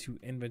 add to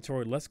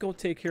inventory. Let's go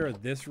take care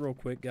of this real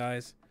quick,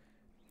 guys.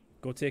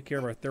 Go take care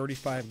of our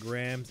 35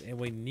 grams. And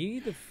we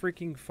need to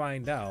freaking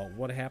find out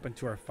what happened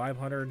to our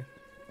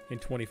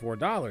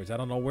 $524. I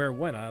don't know where it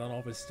went. I don't know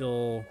if it's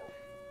still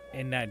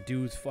in that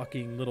dude's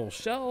fucking little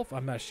shelf.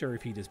 I'm not sure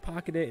if he just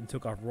pocketed it and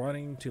took off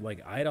running to like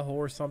Idaho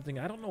or something.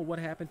 I don't know what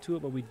happened to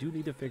it, but we do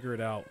need to figure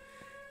it out.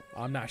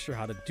 I'm not sure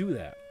how to do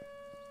that.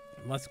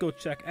 Let's go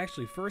check.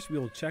 Actually, first we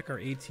will check our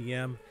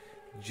ATM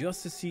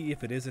just to see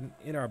if it isn't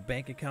in our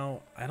bank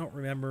account. I don't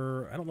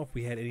remember. I don't know if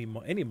we had any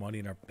money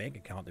in our bank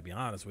account, to be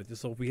honest with you.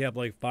 So if we have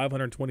like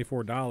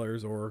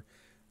 $524 or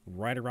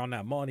right around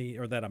that money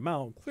or that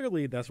amount,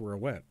 clearly that's where it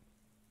went.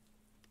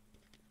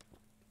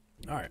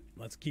 All right,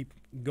 let's keep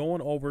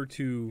going over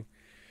to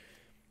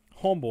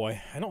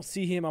Homeboy. I don't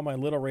see him on my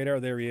little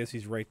radar. There he is.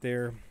 He's right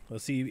there.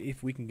 Let's see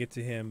if we can get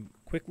to him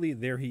quickly.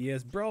 There he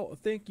is. Bro,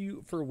 thank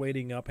you for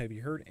waiting up. Have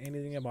you heard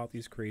anything about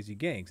these crazy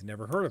gangs?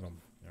 Never heard of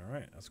them. All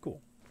right, that's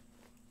cool.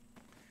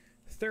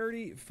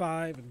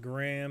 35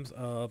 grams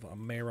of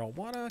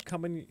marijuana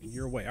coming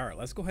your way. All right,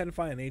 let's go ahead and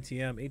find an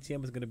ATM.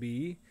 ATM is going to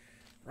be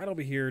right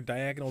over here,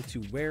 diagonal to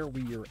where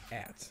we are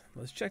at.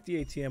 Let's check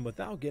the ATM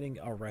without getting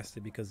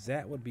arrested because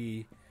that would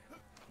be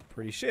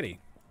pretty shitty.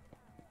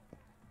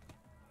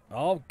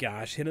 Oh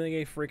gosh, hitting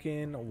a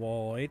freaking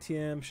wall.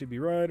 ATM should be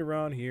right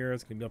around here.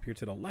 It's gonna be up here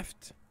to the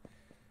left.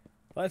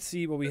 Let's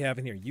see what we have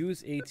in here.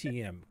 Use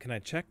ATM. Can I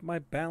check my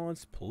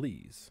balance,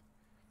 please?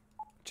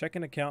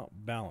 Checking account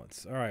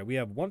balance. All right, we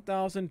have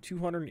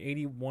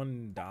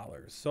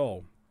 $1,281.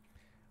 So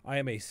I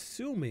am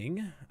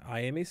assuming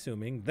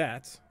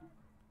that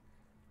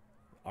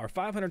our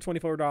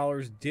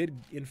 $524 did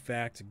in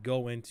fact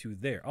go into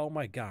there. Oh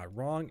my god,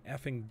 wrong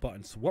effing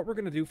button. So what we're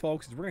gonna do,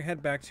 folks, is we're gonna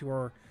head back to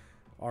our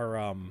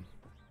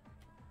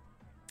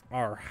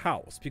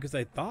house, because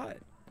I thought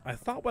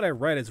what I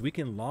read is we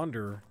can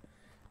launder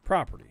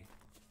property.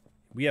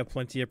 We have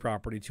plenty of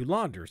property to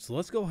launder. So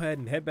let's go ahead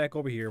and head back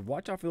over here.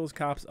 Watch out for those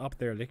cops up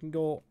there. They can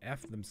go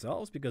F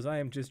themselves, because I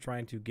am just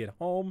trying to get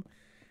home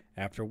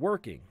after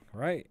working,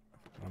 right?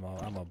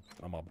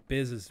 I'm a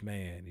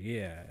businessman.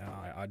 Yeah,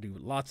 I do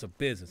lots of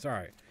business. All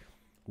right.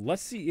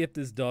 Let's see if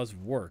this does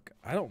work.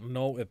 I don't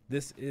know if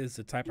this is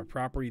the type of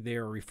property they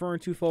are referring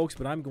to, folks,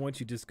 but I'm going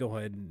to just go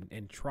ahead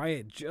and try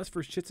it just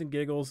for shits and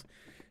giggles,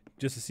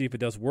 just to see if it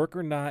does work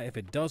or not. If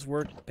it does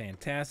work,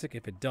 fantastic.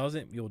 If it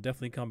doesn't, you'll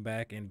definitely come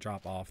back and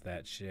drop off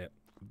that shit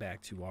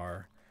back to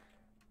our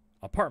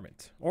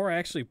apartment, or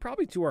actually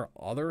probably to our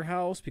other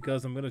house,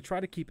 because I'm going to try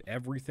to keep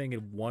everything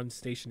in one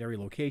stationary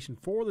location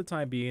for the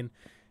time being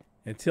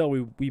until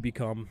we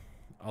become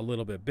a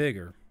little bit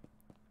bigger.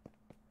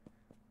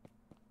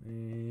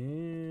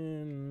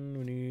 And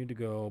we need to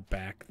go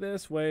back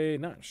this way.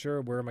 Not sure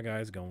where my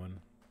guy's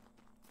going.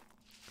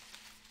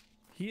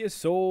 He is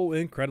so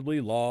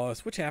incredibly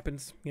lost, which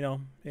happens, you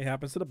know, it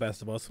happens to the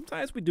best of us.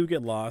 Sometimes we do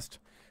get lost.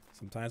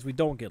 Sometimes we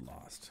don't get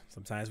lost.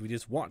 Sometimes we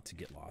just want to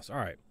get lost. All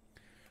right.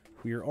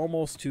 We are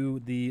almost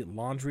to the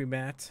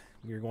laundromat.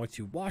 We are going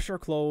to wash our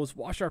clothes,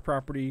 wash our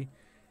property,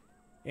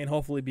 and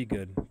hopefully be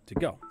good to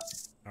go.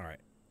 All right.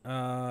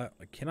 I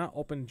cannot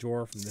open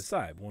drawer from this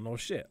side. Well, no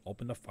shit.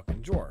 Open the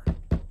fucking drawer.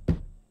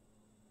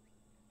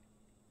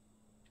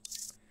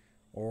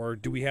 Or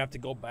do we have to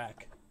go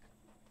back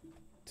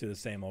to the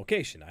same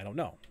location? I don't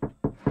know.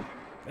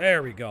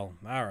 There we go.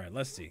 All right,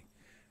 let's see.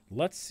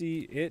 Let's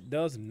see. It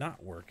does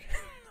not work.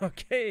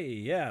 Okay,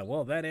 yeah,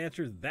 well, that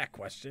answers that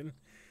question.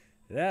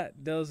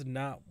 That does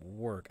not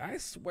work. I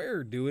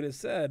swear, dude, it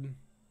said...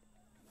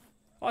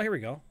 Oh, here we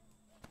go.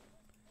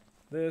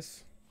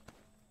 This,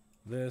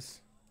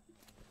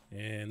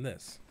 and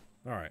this.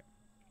 All right.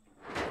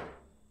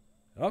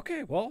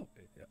 Okay, well,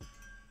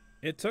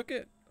 it took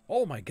it.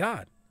 Oh, my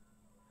God.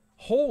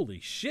 Holy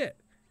shit.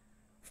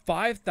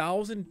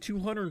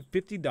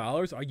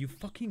 $5,250? Are you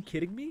fucking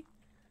kidding me?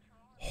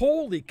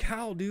 Holy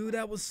cow, dude.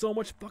 That was so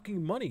much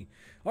fucking money.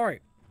 All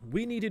right.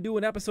 We need to do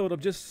an episode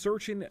of just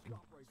searching.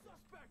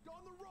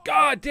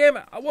 God damn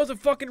it. I wasn't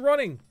fucking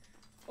running.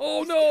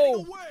 Oh,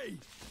 no.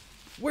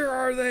 Where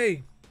are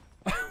they?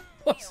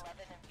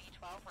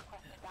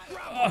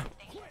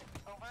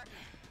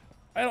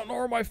 I don't know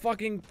where my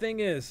fucking thing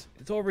is.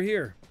 It's over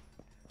here.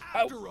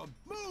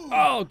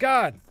 Oh,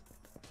 God.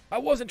 I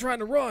wasn't trying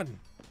to run.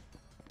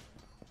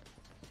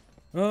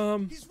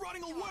 He's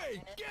running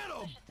away. Get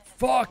him.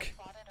 Fuck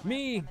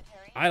me.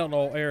 I don't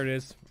know. There it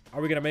is.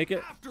 Are we gonna make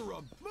it? After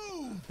him.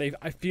 Move.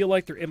 I feel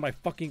like they're in my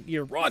fucking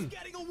ear. Run. He's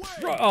getting away.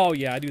 Run. Oh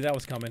yeah, I knew that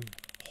was coming.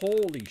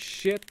 Holy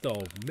shit,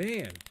 though,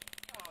 man.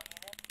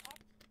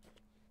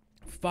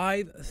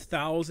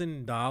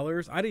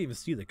 $5,000. I didn't even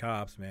see the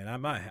cops, man.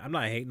 I'm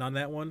not hating on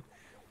that one,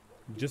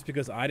 just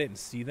because I didn't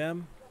see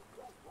them.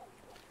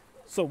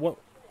 So what?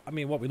 I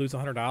mean, what, we lose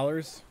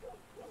 $100?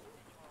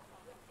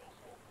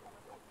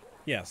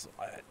 Yes,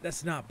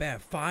 that's not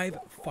bad.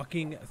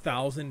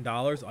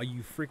 $5,000. Are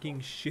you freaking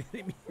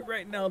shitting me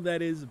right now?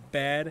 That is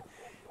bad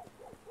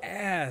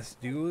ass,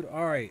 dude.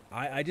 All right,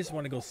 I just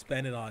want to go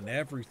spend it on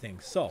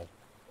everything. So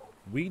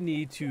we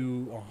need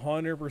to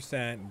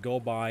 100% go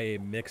buy a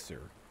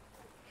mixer.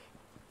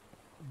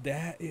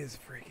 That is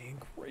freaking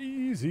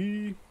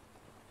crazy.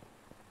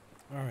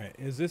 All right,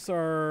 is this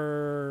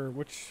our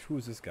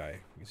who's this guy?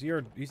 Is he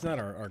he's not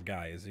our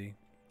guy, is he?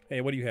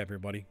 Hey, what do you have here,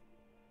 buddy?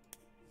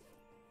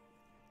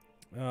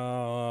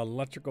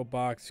 Electrical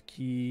box,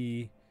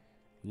 key,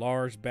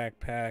 large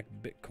backpack,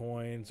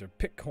 bitcoins or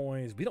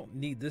pitcoins. We don't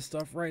need this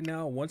stuff right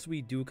now. Once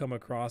we do come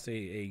across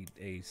a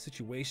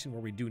situation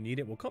where we do need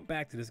it, we'll come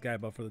back to this guy,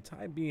 but for the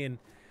time being,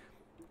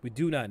 we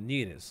do not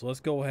need it. So let's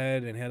go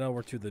ahead and head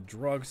over to the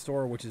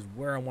drugstore, which is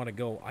where I want to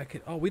go.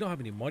 Oh, we don't have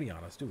any money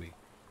on us, do we?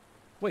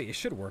 Wait, it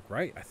should work,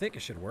 right? I think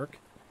it should work.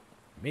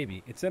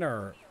 Maybe. It's in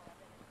our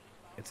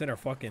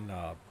fucking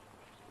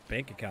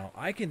bank account.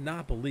 I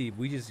cannot believe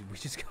we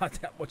just got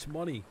that much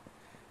money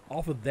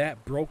off of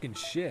that broken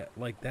shit.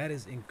 Like, that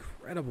is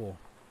incredible.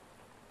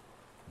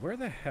 Where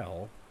the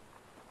hell?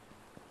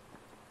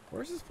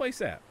 Where's this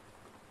place at?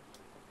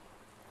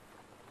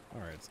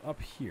 Alright, it's up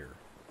here.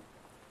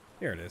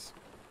 Here it is.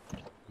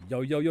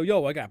 Yo, yo, yo,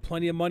 yo. I got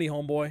plenty of money,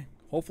 homeboy.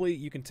 Hopefully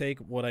you can take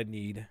what I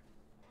need.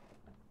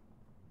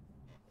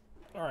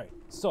 Alright,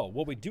 so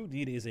what we do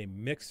need is a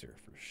mixer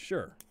for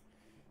sure.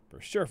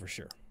 For sure.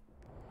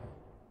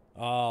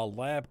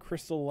 Lab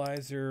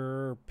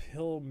crystallizer,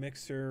 pill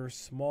mixer,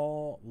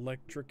 small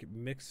electric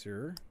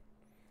mixer.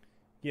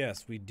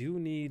 Yes, we do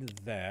need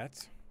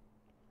that.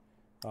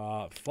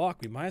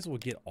 Fuck, we might as well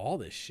get all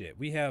this shit.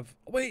 We have...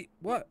 Wait,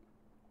 what?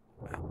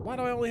 Why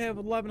do I only have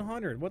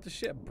 1,100? What the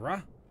shit,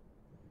 bruh?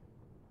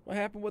 What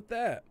happened with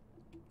that?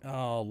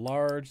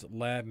 Large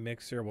lab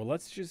mixer. Well,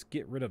 let's just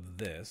get rid of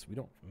this. We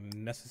don't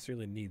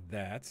necessarily need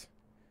that.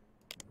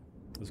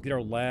 Let's get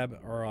our lab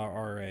or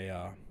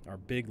our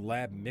big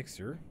lab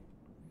mixer.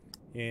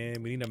 And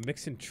we need a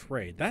mixing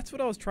tray. That's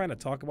what I was trying to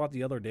talk about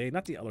the other day.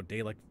 Not the other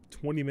day, like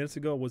 20 minutes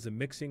ago was a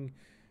mixing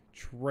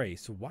tray.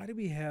 So why do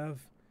we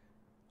have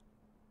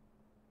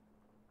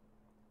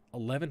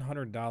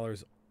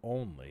 $1,100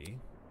 only?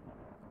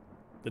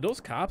 Did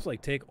those cops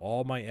like take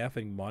all my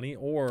effing money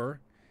or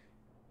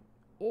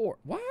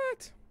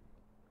what?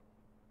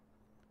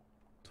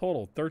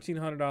 Total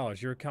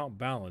 $1,300. Your account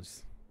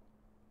balance.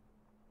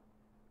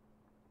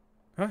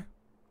 Huh?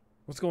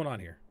 What's going on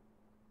here?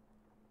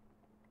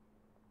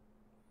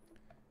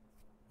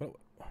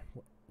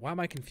 Why am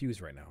I confused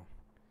right now?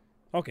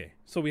 Okay,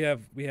 so we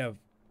have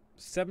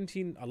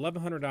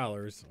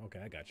 $1,100. Okay,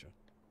 I got you.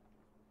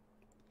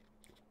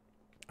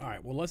 All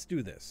right, well, let's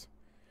do this.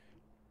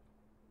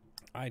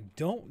 I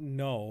don't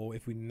know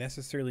if we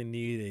necessarily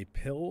need a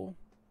pill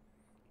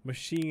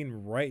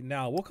machine right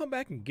now. We'll come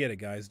back and get it,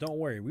 guys. Don't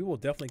worry. We will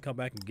definitely come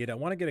back and get it. I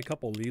want to get a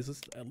couple of these.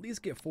 Let's at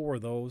least get 4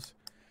 of those.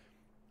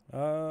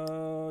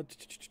 I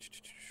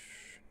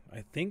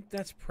think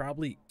that's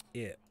probably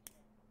it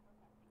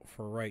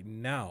for right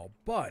now.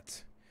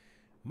 But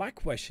my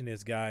question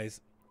is,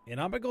 guys, and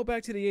I'm going to go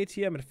back to the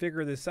ATM and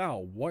figure this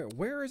out.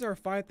 Where is our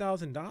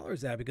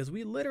 $5,000 at? Because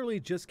we literally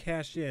just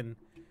cashed in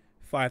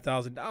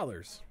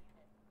 $5,000.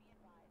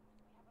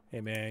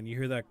 Hey, man, you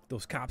hear that?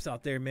 Those cops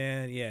out there,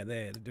 man? Yeah,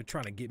 they're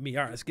trying to get me.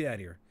 All right, let's get out of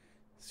here.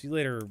 See you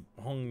later,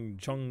 Hung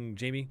Chung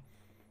Jamie.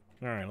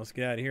 All right, let's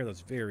get out of here.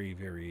 That's very,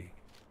 very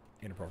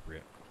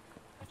inappropriate.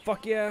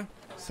 Fuck yeah.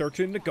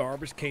 Searching the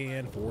garbage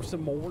can for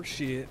some more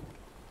shit.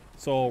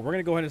 So we're going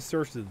to go ahead and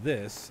search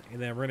this,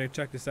 and then we're going to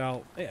check this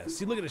out. Yeah,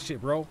 see, look at this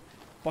shit, bro.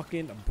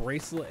 Fucking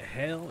bracelet.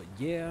 Hell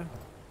yeah.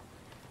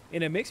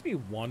 And it makes me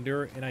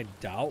wonder, and I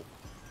doubt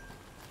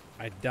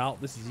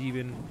this is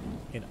even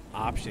an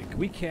option. Can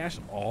we cash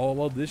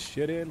all of this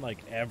shit in? Like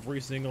every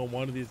single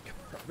one of these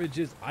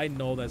garbages? I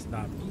know that's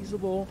not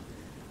feasible,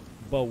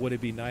 but would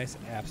it be nice?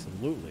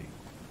 Absolutely.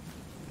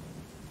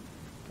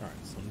 Alright,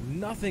 so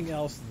nothing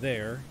else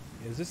there.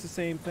 Is this the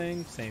same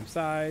thing? Same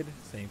side?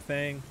 Same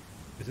thing?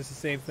 Is this the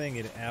same thing?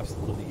 It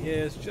absolutely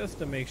is. Just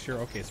to make sure.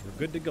 Okay, so we're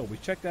good to go. We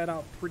checked that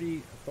out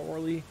pretty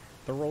thoroughly.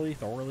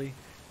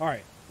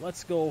 Alright,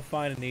 let's go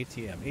find an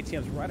ATM.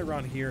 ATM's right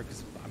around here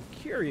because I'm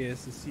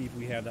curious to see if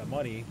we have that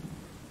money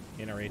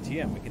in our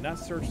ATM. We cannot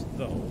search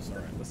those. All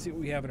right, let's see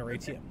what we have in our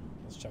ATM.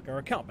 Let's check our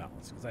account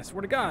balance because I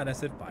swear to God, I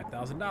said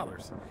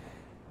 $5,000.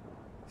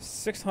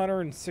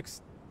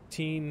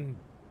 $616.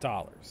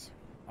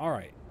 All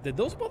right, did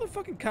those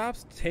motherfucking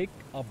cops take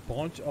a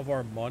bunch of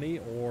our money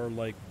or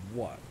like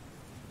what?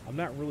 I'm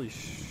not really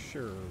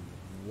sure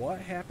what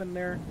happened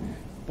there.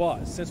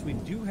 But since we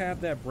do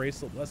have that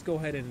bracelet, let's go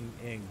ahead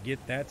and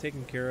get that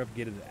taken care of,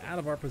 get it out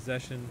of our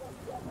possession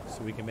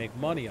so we can make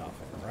money off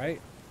it,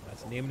 right?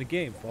 That's the name of the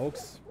game,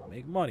 folks.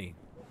 Make money.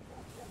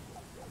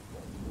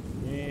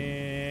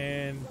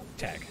 And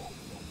tag.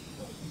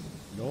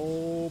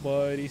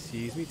 Nobody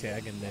sees me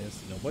tagging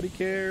this. Nobody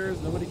cares.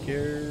 Nobody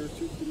cares.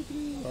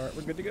 All right,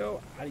 we're good to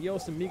go.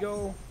 Adios,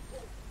 amigo.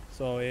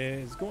 So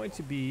it's going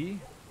to be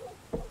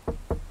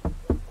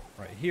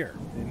right here.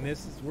 And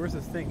this is, where's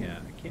this thing at?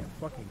 I can't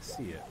fucking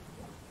see it.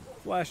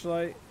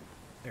 Flashlight.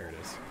 There it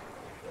is.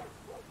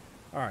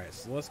 Alright,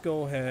 so let's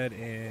go ahead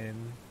and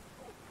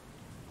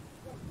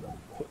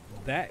put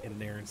that in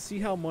there and see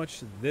how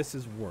much this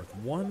is worth.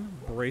 One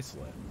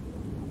bracelet.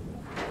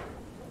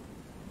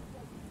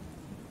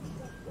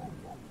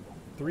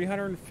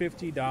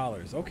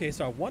 $350. Okay,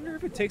 so I wonder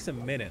if it takes a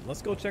minute.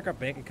 Let's go check our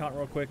bank account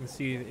real quick and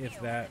see if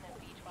that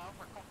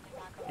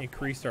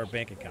increased our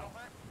bank account.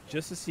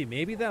 Just to see,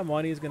 maybe that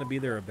money is going to be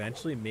there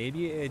eventually.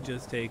 Maybe it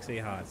just takes a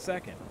hot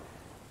second.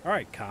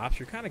 Alright, cops,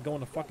 you're kind of going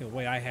the fucking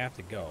way I have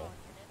to go.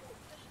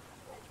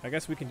 I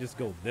guess we can just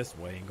go this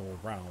way and go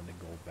around and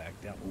go back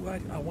down. Ooh, I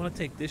want to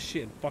take this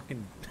shit and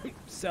fucking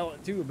sell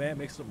it too, man.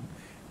 Make some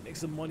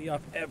money off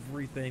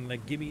everything.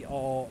 Like, give me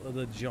all of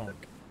the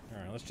junk.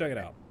 Alright, let's check it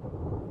out.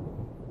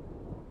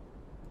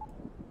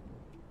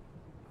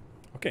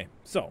 Okay,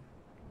 so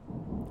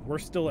we're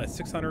still at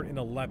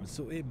 611,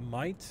 so it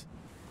might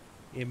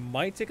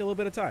take a little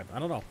bit of time. I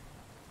don't know.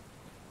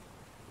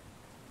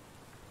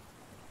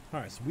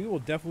 Alright, so we will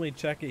definitely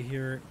check it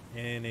here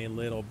in a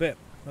little bit.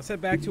 Let's head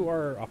back to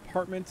our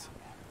apartment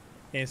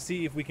and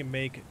see if we can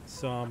make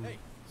some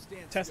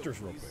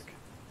testers real quick.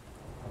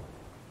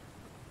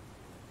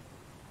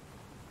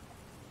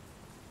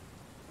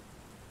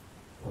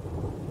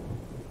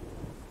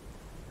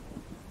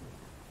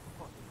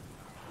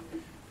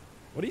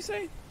 What do you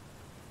say?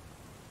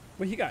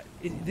 What he got?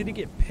 Did he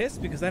get pissed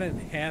because I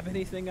didn't have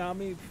anything on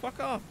me? Fuck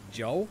off,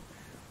 Joe.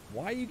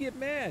 Why you get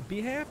mad?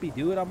 Be happy,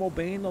 dude. I'm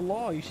obeying the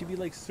law. You should be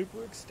like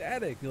super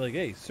ecstatic. Be like,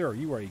 hey, sir,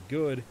 you are a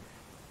good,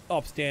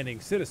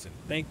 upstanding citizen.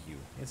 Thank you.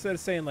 Instead of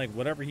saying like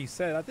whatever he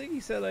said, I think he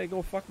said like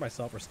go fuck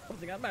myself or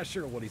something. I'm not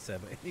sure what he said,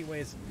 but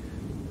anyways,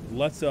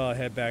 let's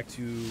head back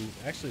to,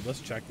 actually,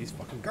 let's check these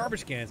fucking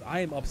garbage cans. I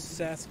am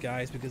obsessed,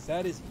 guys, because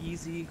that is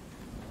easy,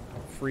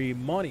 free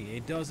money.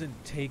 It doesn't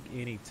take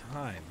any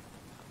time.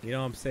 You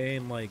know what I'm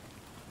saying? Like,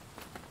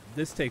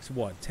 this takes,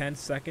 what, 10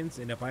 seconds?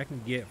 And if I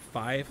can get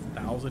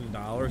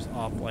 $5,000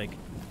 off, like,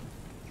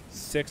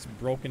 6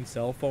 broken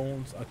cell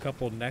phones, a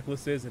couple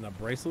necklaces, and a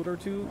bracelet or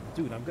two,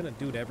 dude, I'm gonna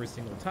do it every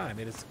single time.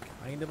 It is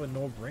kind of a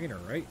no-brainer,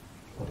 right?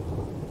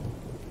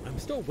 I'm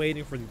still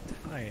waiting for the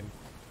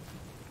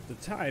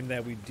time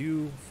that we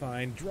do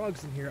find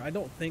drugs in here. I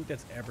don't think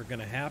that's ever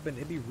gonna happen.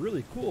 It'd be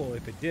really cool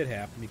if it did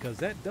happen, because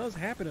that does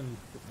happen in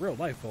real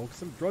life, folks.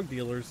 Some drug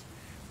dealers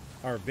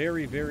are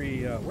very,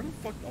 very, where the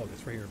fuck, oh,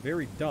 this right here,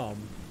 very dumb,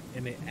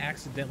 and they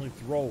accidentally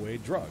throw away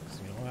drugs,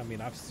 you know? I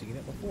mean, I've seen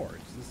it before.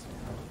 It's just,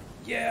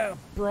 yeah,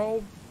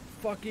 bro,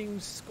 fucking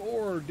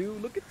score,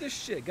 dude. Look at this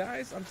shit,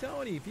 guys. I'm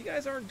telling you, if you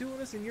guys aren't doing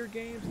this in your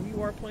games and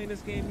you are playing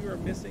this game, you are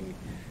missing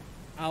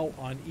out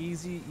on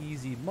easy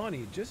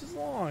money. Just as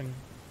long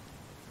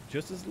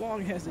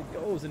as it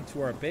goes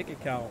into our bank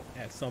account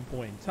at some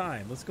point in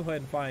time. Let's go ahead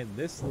and find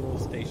this little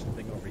station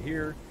thing over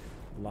here.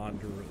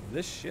 Launder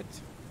this shit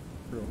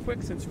real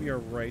quick since we are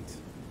right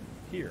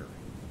here.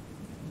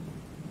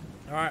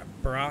 Alright,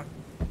 brah.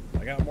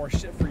 I got more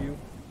shit for you.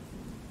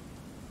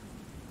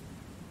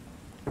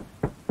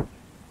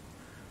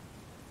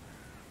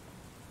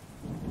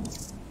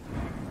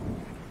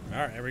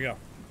 Alright, there we go.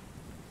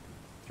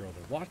 Throw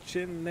the watch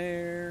in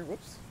there.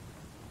 Whoops.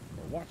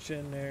 The watch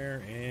in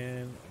there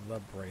and the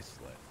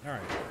bracelet.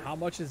 Alright, how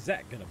much is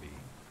that gonna be?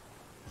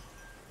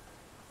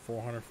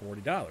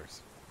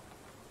 $440.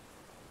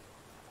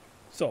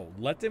 So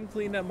let them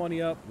clean that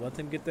money up, let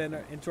them get that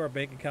into our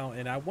bank account,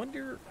 and I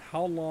wonder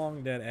how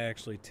long that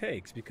actually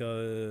takes,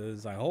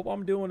 because I hope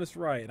I'm doing this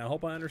right and I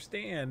hope I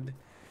understand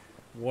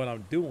what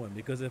I'm doing,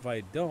 because if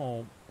I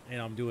don't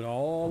and I'm doing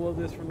all of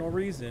this for no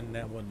reason,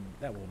 that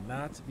will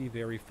not be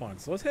very fun.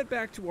 So let's head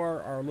back to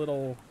our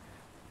little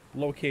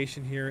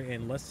location here,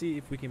 and let's see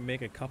if we can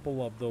make a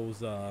couple of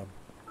those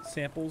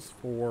samples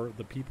for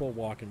the people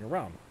walking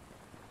around.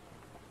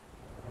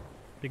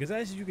 Because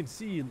as you can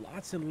see,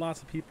 lots and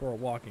lots of people are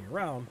walking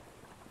around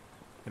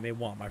and they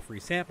want my free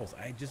samples.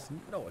 I just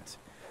know it.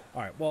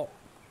 All right, well,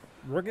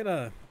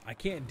 I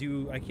can't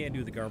do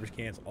the garbage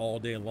cans all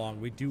day long.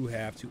 We do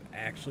have to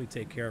actually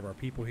take care of our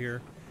people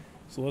here.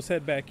 So let's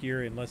head back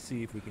here and let's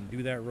see if we can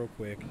do that real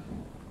quick.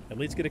 At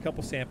least get a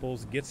couple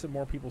samples, get some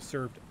more people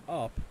served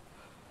up.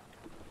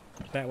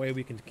 That way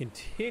we can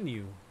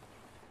continue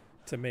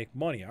to make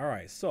money. All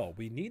right, so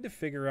we need to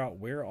figure out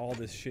where all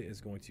this shit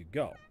is going to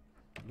go.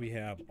 We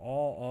have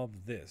all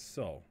of this,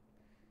 so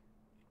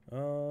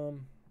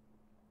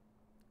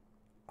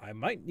I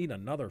might need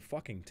another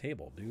fucking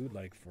table, dude,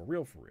 like for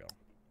real.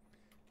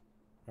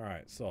 All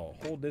right, so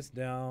hold this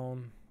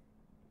down.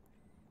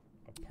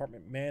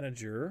 Apartment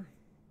manager.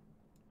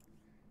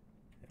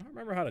 I don't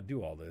remember how to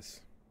do all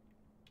this.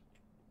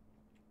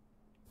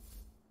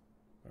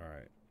 All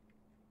right,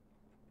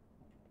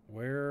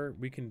 where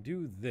we can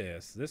do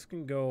this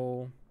can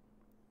go.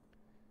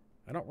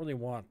 I don't really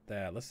want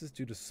that. Let's just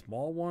do the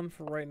small one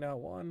for right now.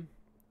 1,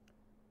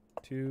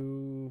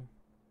 2,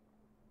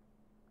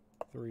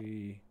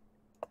 3,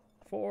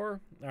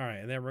 4. All right,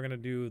 and then we're gonna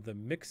do the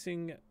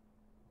mixing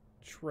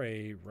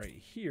tray right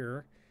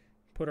here.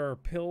 Put our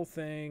pill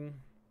thing.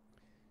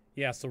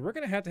 Yeah, so we're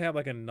gonna have to have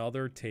like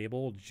another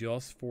table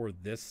just for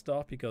this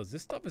stuff, because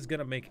this stuff is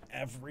gonna make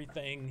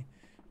everything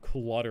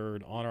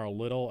cluttered on our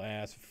little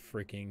ass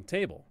freaking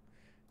table.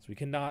 So we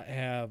cannot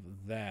have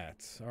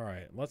that. All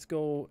right, let's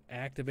go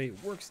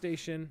activate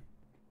workstation.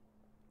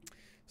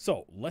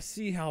 So let's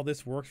see how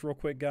this works real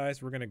quick, guys.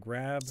 We're gonna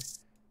go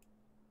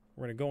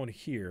in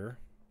here,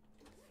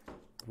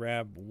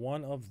 grab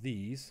one of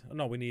these. Oh,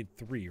 no, we need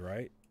 3,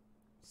 right?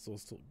 So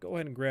let's go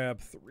ahead and grab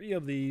 3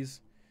 of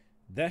these.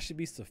 That should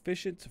be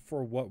sufficient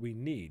for what we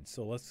need.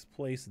 So let's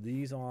place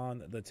these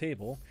on the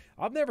table.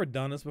 I've never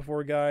done this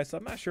before, guys, so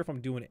I'm not sure if I'm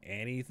doing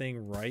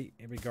anything right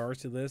in regards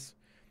to this.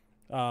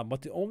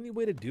 But the only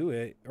way to do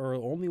it, or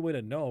the only way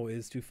to know,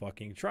 is to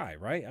fucking try,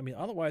 right? I mean,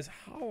 otherwise,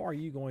 how are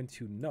you going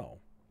to know?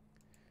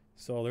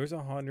 So there's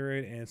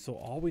 100, and so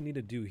all we need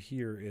to do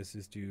here is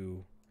just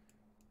do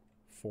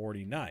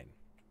 49.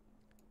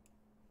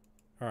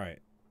 All right.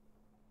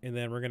 And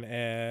then we're going to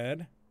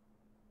add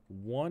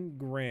 1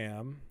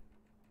 gram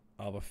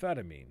of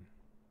amphetamine.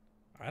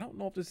 I don't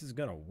know if this is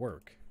going to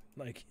work.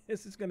 Like,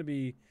 this is going to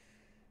be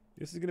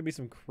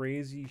some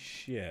crazy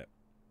shit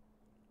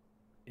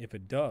if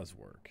it does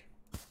work.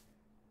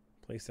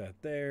 Place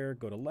that there,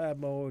 go to lab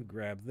mode,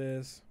 grab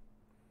this,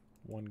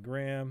 1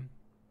 gram,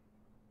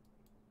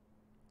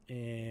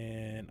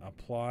 and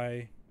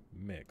apply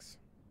mix.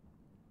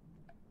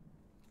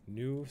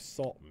 New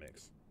salt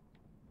mix.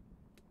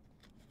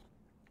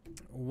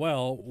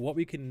 Well, what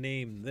we can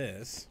name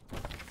this, I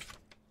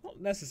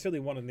don't necessarily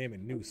want to name a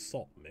new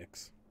salt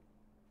mix.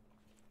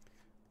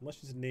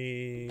 Let's just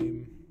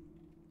name,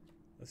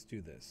 let's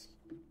do this.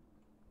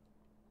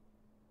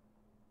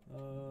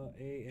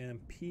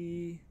 AMP,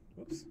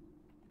 whoops.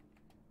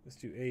 Let's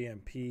do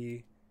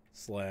AMP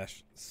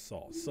salt.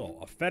 So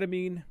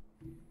amphetamine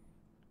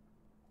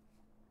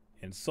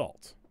and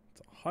salt.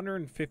 It's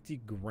 150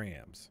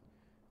 grams.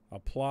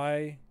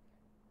 Apply,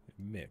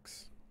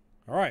 mix.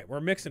 All right,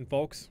 we're mixing,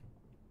 folks.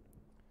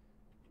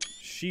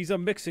 She's a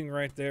mixing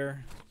right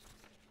there.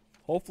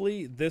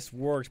 Hopefully this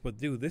works, but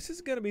dude, this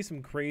is gonna be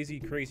some crazy,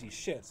 crazy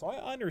shit. So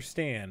I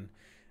understand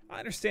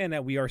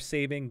that we are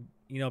saving,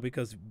 you know,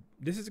 because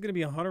this is gonna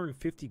be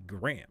 150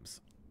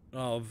 grams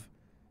of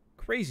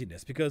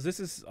craziness, because this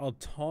is a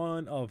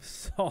ton of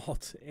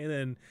salt and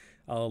then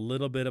a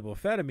little bit of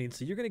amphetamine.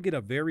 So you're gonna get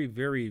a very,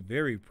 very,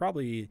 very,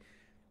 probably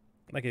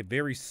like a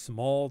very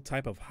small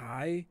type of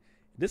high.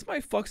 This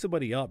might fuck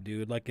somebody up,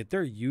 dude. Like if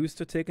they're used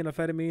to taking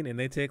amphetamine and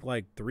they take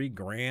like 3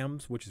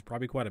 grams, which is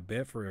probably quite a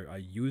bit for a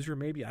user,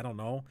 maybe, I don't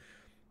know.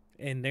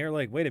 And they're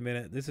like, wait a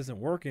minute, this isn't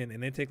working.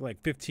 And they take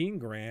like 15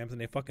 grams and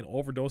they fucking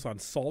overdose on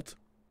salt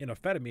and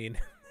amphetamine.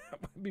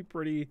 That might be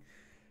pretty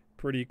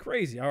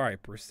crazy. All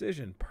right,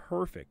 precision,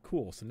 perfect,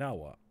 cool. So now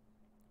what?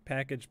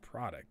 Package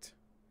product.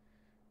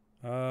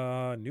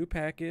 New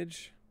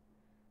package.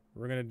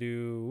 We're gonna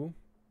do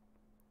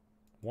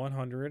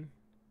 100.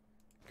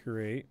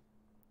 Create.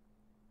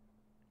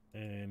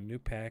 And new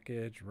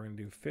package, we're going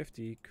to do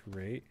 50,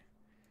 create,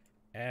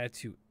 add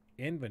to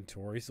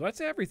inventory. So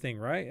that's everything,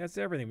 right? That's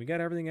everything. We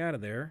got everything out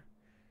of there.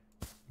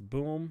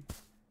 Boom.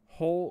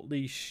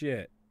 Holy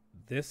shit.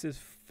 This is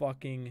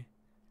fucking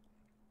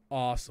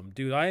awesome.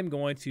 Dude, I am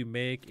going to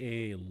make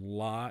a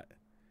lot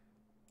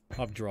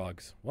of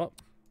drugs. Well,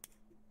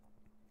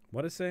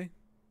 what did it say?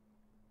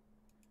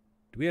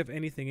 Do we have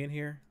anything in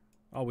here?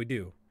 Oh, we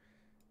do.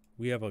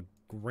 We have a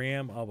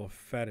gram of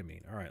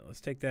amphetamine. All right, let's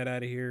take that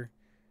out of here.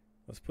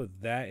 Let's put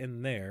that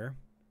in there.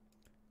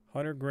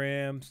 100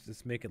 grams.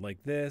 Just make it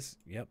like this.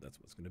 Yep, that's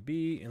what it's going to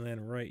be. And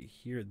then right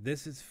here,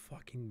 this is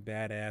fucking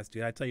badass,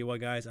 dude. I tell you what,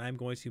 guys, I'm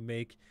going to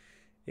make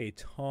a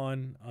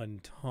ton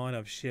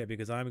of shit,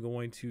 because I'm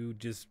going to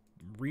just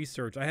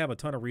research. I have a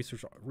ton of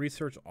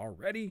research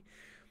already,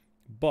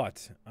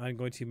 but I'm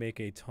going to make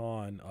a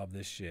ton of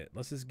this shit.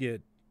 Let's just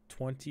get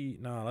 20.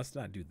 No, let's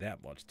not do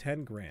that much.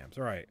 10 grams.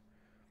 All right.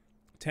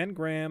 10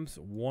 grams,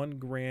 1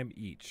 gram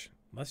each.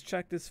 Let's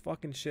check this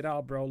fucking shit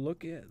out, bro.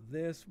 Look at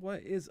this.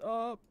 What is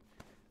up?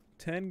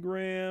 10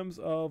 grams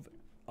of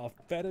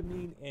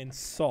amphetamine and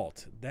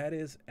salt. That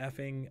is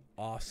effing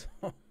awesome.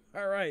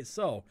 All right,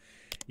 so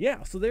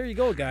yeah, so there you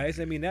go, guys.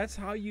 I mean, that's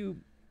how you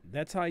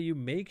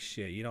make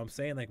shit. You know what I'm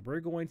saying? Like, we're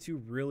going to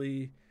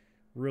really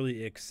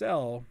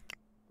excel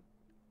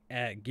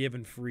at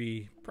giving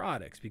free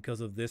products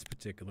because of this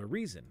particular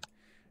reason.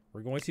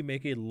 We're going to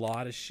make a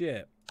lot of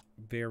shit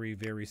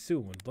very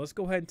soon. Let's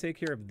go ahead and take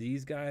care of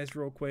these guys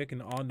real quick,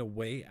 and on the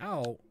way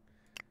out,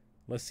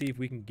 let's see if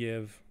we can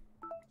give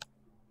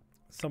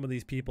some of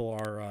these people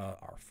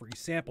our free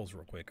samples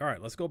real quick. All right,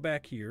 let's go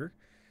back here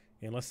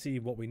and let's see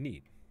what we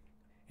need.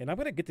 And I'm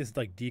gonna get this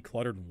like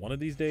decluttered one of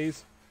these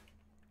days,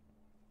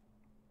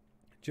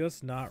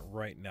 just not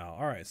right now.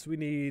 All right, so we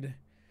need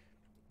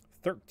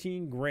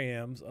 13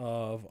 grams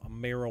of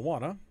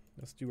marijuana.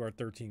 Let's do our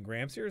 13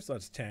 grams here. So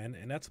that's 10,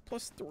 and that's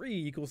plus 3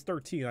 equals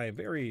 13. I am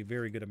very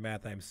good at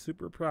math. I am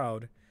super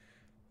proud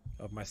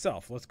of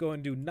myself. Let's go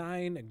and do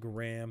 9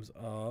 grams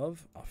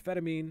of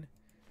amphetamine.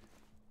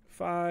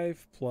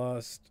 5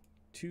 plus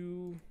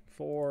 2,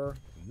 4,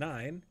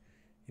 9.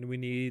 And we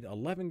need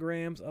 11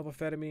 grams of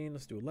amphetamine.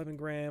 Let's do 11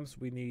 grams.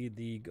 We need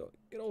the good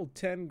old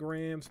 10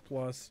 grams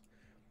plus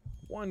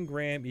 1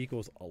 gram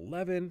equals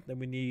 11. Then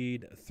we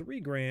need 3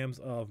 grams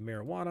of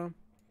marijuana.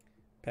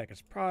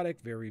 Packaged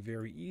product,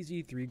 very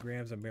easy. 3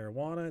 grams of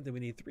marijuana. Then we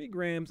need 3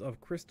 grams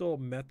of crystal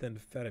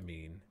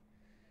methamphetamine.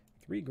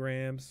 3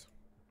 grams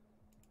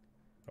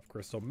of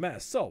crystal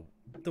meth. So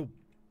the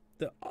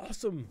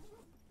awesome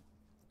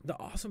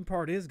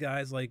part is,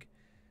 guys, like,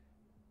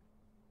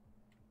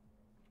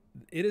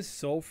 it is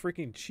so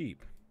freaking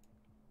cheap.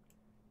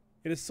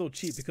 It is so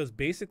cheap because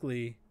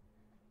basically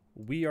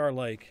we are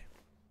like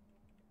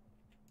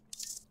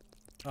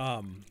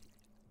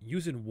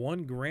using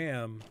 1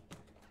 gram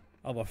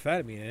of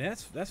amphetamine, and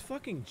that's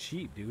fucking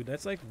cheap, dude.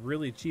 That's like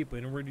really cheap,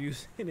 and we're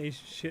using a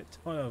shit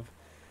ton of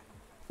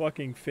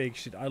fucking fake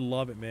shit. I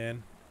love it,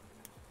 man.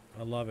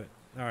 I love it.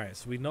 All right,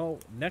 so we know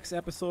next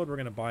episode we're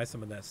gonna buy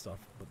some of that stuff,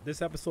 but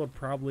this episode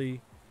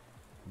probably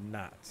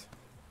not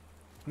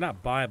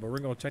buy it, but we're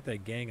gonna check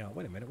that gang out.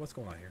 Wait a minute, what's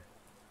going on here?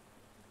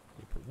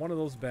 You put one of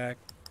those back.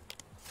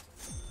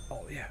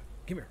 Oh yeah,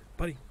 come here,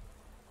 buddy.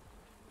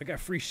 I got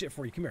free shit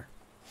for you. Come here.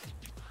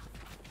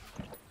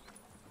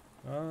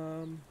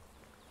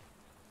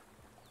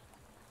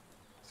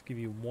 Let's give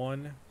you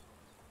 1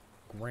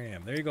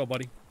 gram. There you go,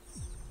 buddy.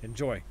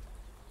 Enjoy.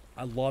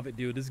 I love it,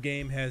 dude. This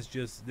game has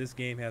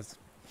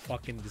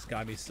fucking just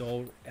got me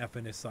so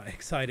effing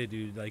excited,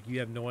 dude. Like, you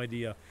have no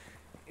idea.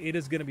 It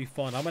is gonna be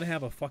fun. I'm gonna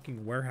have a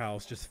fucking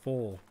warehouse just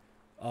full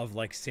of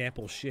like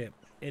sample shit,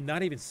 and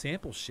not even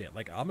sample shit.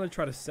 Like, I'm gonna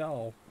try to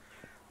sell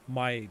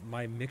my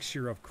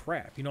mixture of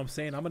crap. You know what I'm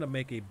saying? I'm gonna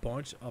make a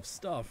bunch of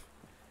stuff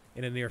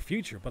in the near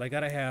future, but I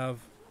gotta have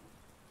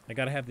I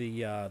gotta have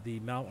the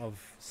amount of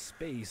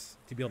space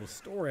to be able to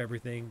store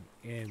everything,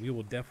 and we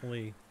will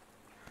definitely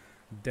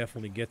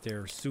get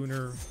there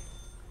sooner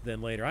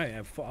than later. I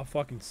am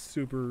fucking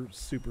super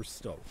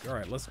stoked. All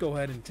right, let's go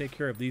ahead and take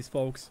care of these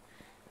folks,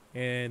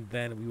 and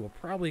then we will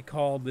probably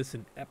call this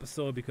an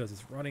episode because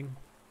it's running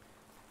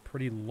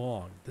pretty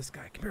long. This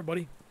guy, come here,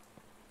 buddy.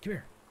 Come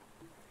here.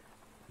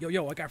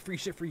 Yo, I got free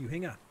shit for you.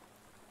 Hang on.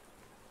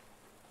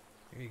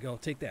 Here you go.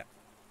 Take that.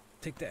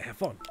 Take that. Have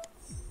fun.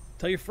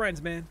 Tell your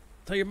friends, man.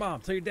 Tell your mom.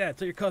 Tell your dad.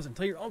 Tell your cousin.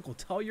 Tell your uncle.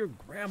 Tell your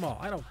grandma.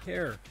 I don't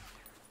care.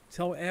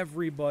 Tell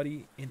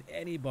everybody and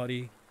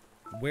anybody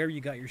where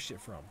you got your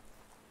shit from.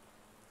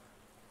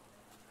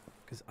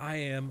 Because I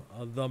am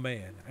the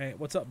man. Hey,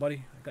 what's up,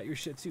 buddy? I got your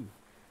shit too.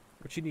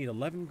 What you need?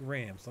 11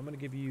 grams. So I'm going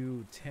to give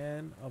you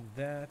 10 of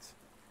that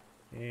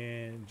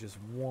and just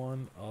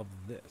 1 of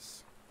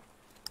this.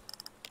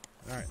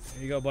 All right.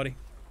 There you go, buddy.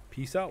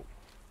 Peace out.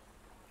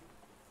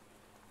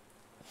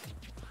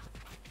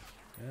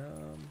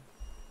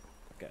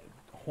 Got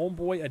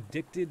homeboy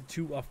addicted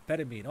to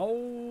amphetamine.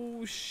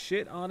 Oh,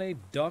 shit on a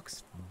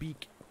duck's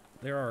beak.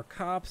 There are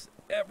cops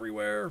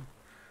everywhere.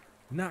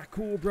 Not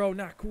cool, bro.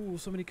 Not cool.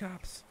 So many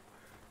cops.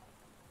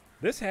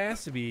 This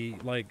has to be,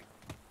 like,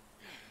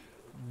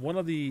 one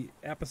of the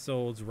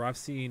episodes where I've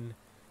seen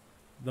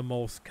the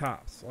most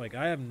cops. Like,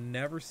 I have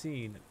never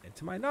seen,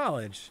 to my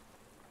knowledge,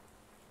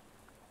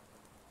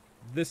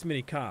 this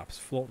many cops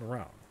floating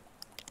around.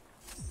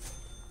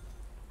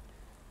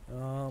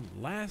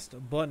 Last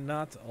but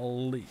not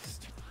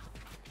least,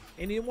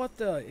 and you know what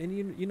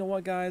you know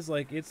what, guys,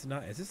 like, it's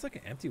not, is this like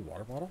an empty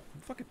water bottle?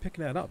 I'm fucking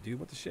picking that up, dude.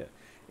 What the shit?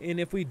 And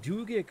if we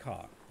do get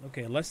caught,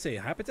 okay, let's say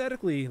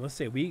hypothetically, let's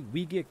say we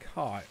get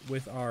caught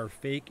with our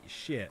fake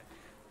shit,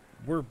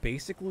 we're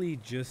basically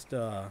just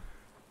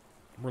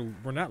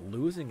we're not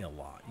losing a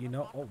lot, you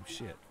know. Oh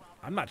shit,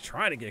 I'm not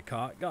trying to get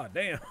caught. God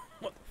damn.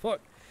 What the fuck?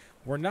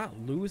 We're not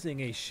losing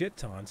a shit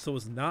ton, so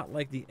it's not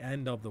like the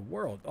end of the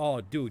world.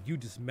 Oh, dude, you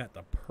just met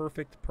the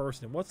perfect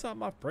person. What's up,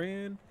 my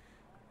friend?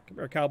 Come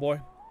here, cowboy.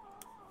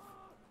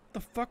 What the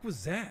fuck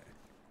was that?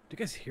 Did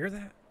you guys hear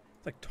that?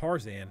 It's like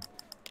Tarzan.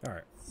 All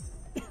right.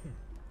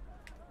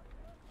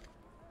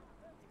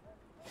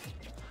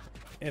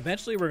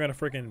 Eventually, we're going to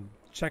freaking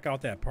check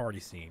out that party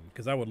scene,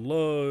 because I would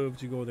love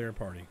to go there and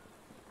party.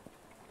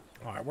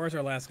 All right, where's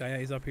our last guy? Yeah,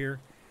 he's up here.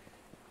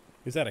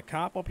 Is that a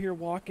cop up here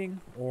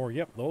walking? Or,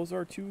 yep, those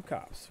are 2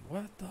 cops.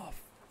 What the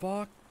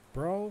fuck,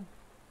 bro?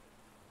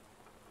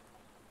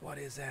 What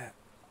is that?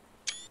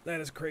 That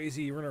is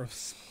crazy. We're gonna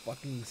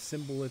fucking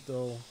symbol it,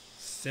 though.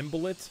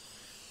 Symbol it?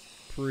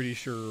 Pretty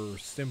sure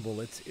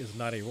symbol it is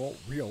not a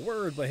real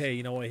word, but hey,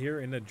 you know what?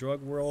 Here in the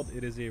drug world,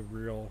 it is a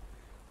real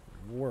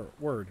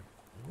word.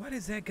 What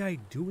is that guy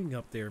doing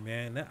up there,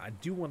 man? I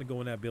do want to go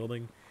in that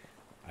building.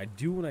 I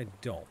do and I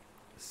don't.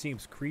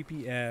 Seems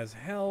creepy as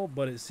hell,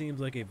 but it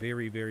seems like a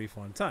very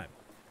fun time.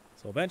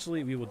 So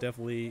eventually we will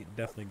definitely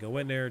go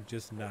in there,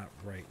 just not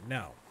right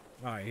now.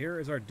 All right, here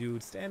is our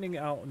dude standing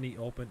out in the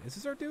open. Is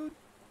this our dude?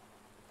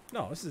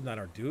 No, this is not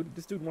our dude.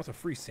 This dude wants a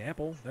free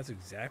sample. That's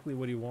exactly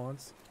what he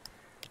wants.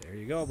 There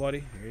you go,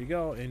 buddy. There you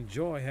go.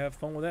 Enjoy. Have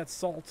fun with that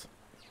salt.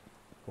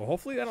 Well,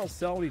 hopefully I don't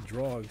sell any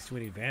drugs to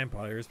any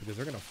vampires, because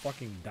they're gonna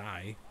fucking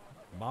die.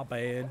 My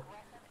bad.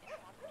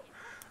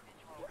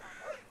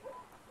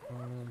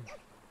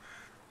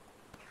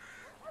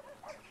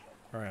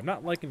 Alright, I'm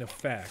not liking the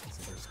fact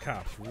that there's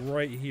cops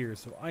right here,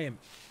 so I am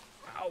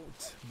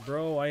out,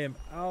 bro. I am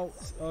out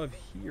of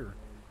here.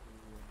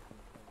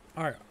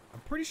 Alright, I'm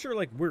pretty sure,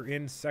 like, we're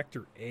in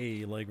Sector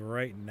A, like,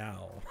 right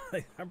now.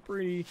 I'm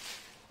pretty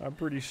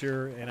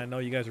sure, and I know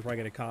you guys are probably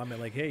gonna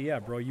comment, like, hey, yeah,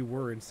 bro, you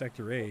were in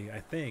Sector A,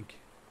 I think.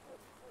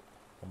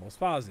 Almost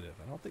positive.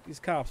 I don't think these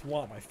cops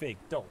want my fake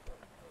dope.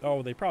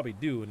 Oh, they probably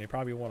do, and they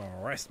probably want to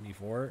arrest me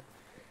for it.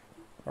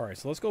 Alright,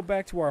 so let's go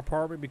back to our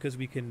apartment, because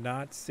we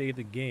cannot save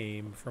the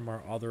game from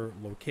our other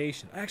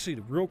location. Actually,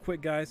 real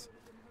quick, guys.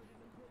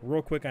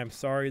 Real quick, I'm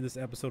sorry this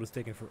episode is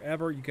taking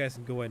forever. You guys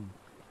can go ahead and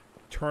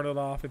turn it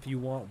off if you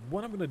want.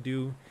 What I'm going to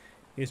do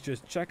is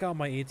just check out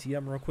my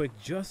ATM real quick,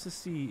 just to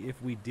see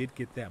if we did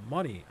get that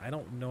money. I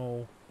don't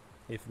know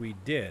if we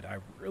did. I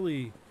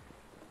really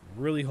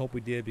hope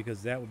we did,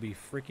 because that would be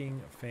freaking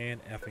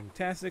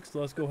fan-effing-tastic. So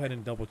let's go ahead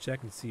and double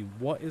check and see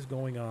what is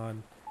going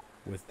on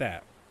with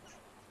that.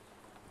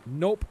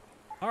 Nope.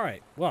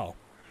 Alright, well,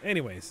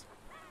 anyways,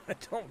 I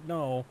don't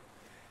know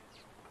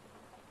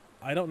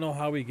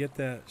how we get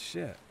that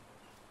shit.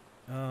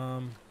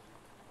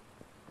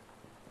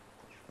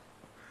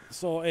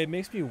 So it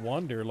makes me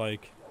wonder,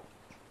 like,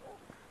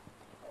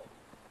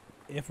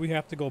 if we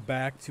have to go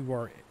back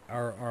to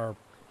our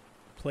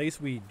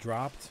place we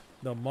dropped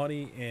the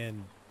money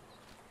and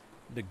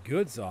the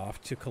goods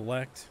off to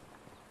collect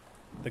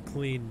the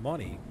clean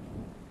money.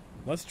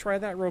 Let's try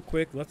that real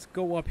quick. Let's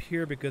go up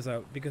here, because I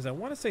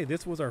want to say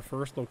this was our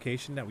first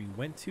location that we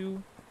went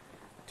to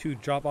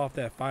drop off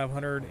that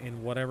 500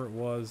 and whatever it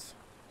was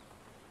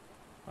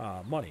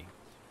money.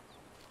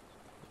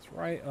 It's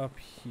right up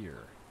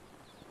here.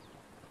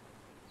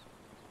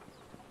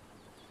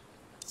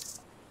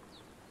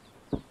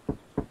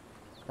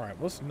 All right,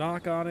 let's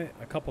knock on it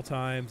a couple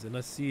times and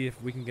let's see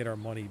if we can get our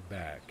money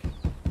back.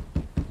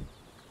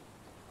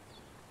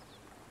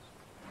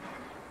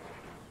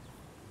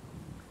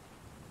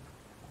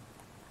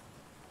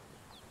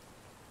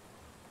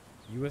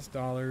 US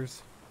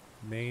dollars,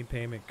 main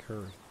payment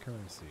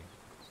currency.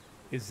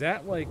 Is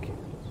that like,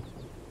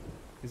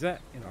 is that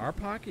in our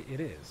pocket?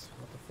 It is.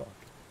 What the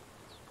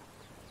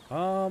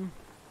fuck?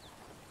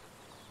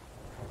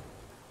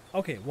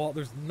 Okay, well,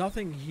 there's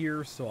nothing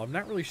here, so I'm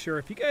not really sure.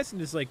 If you guys can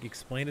just, like,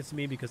 explain it to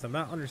me, because I'm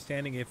not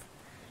understanding if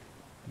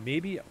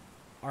maybe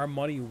our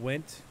money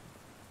went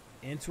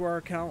into our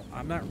account.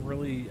 I'm not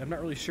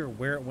really sure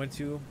where it went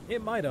to.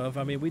 It might have.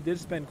 I mean, we did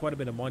spend quite a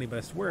bit of money, but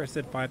I swear I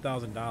said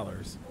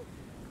 $5,000.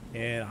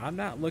 And I'm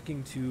not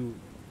looking to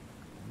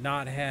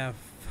not have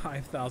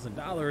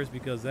 $5,000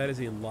 because that is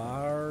a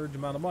large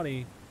amount of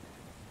money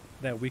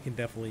that we can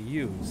definitely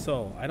use.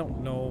 So I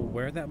don't know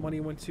where that money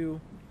went to.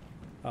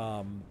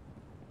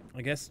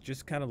 I guess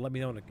just kind of let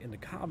me know in the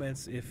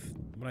comments if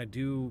when I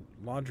do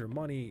launder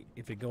money,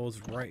 if it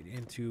goes right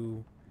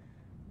into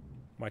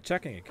my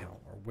checking account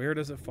or where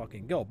does it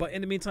fucking go. But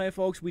in the meantime,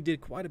 folks, we did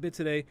quite a bit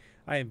today.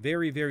 I am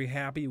very, very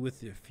happy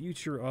with the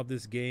future of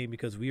this game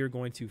because we are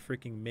going to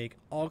freaking make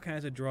all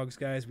kinds of drugs,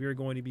 guys. We are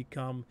going to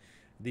become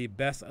the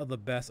best of the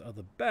best of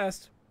the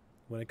best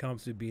when it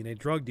comes to being a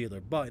drug dealer.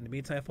 But in the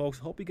meantime, folks,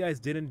 hope you guys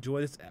did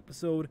enjoy this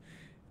episode.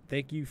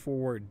 Thank you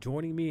for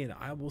joining me, and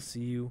I will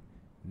see you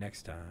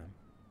next time.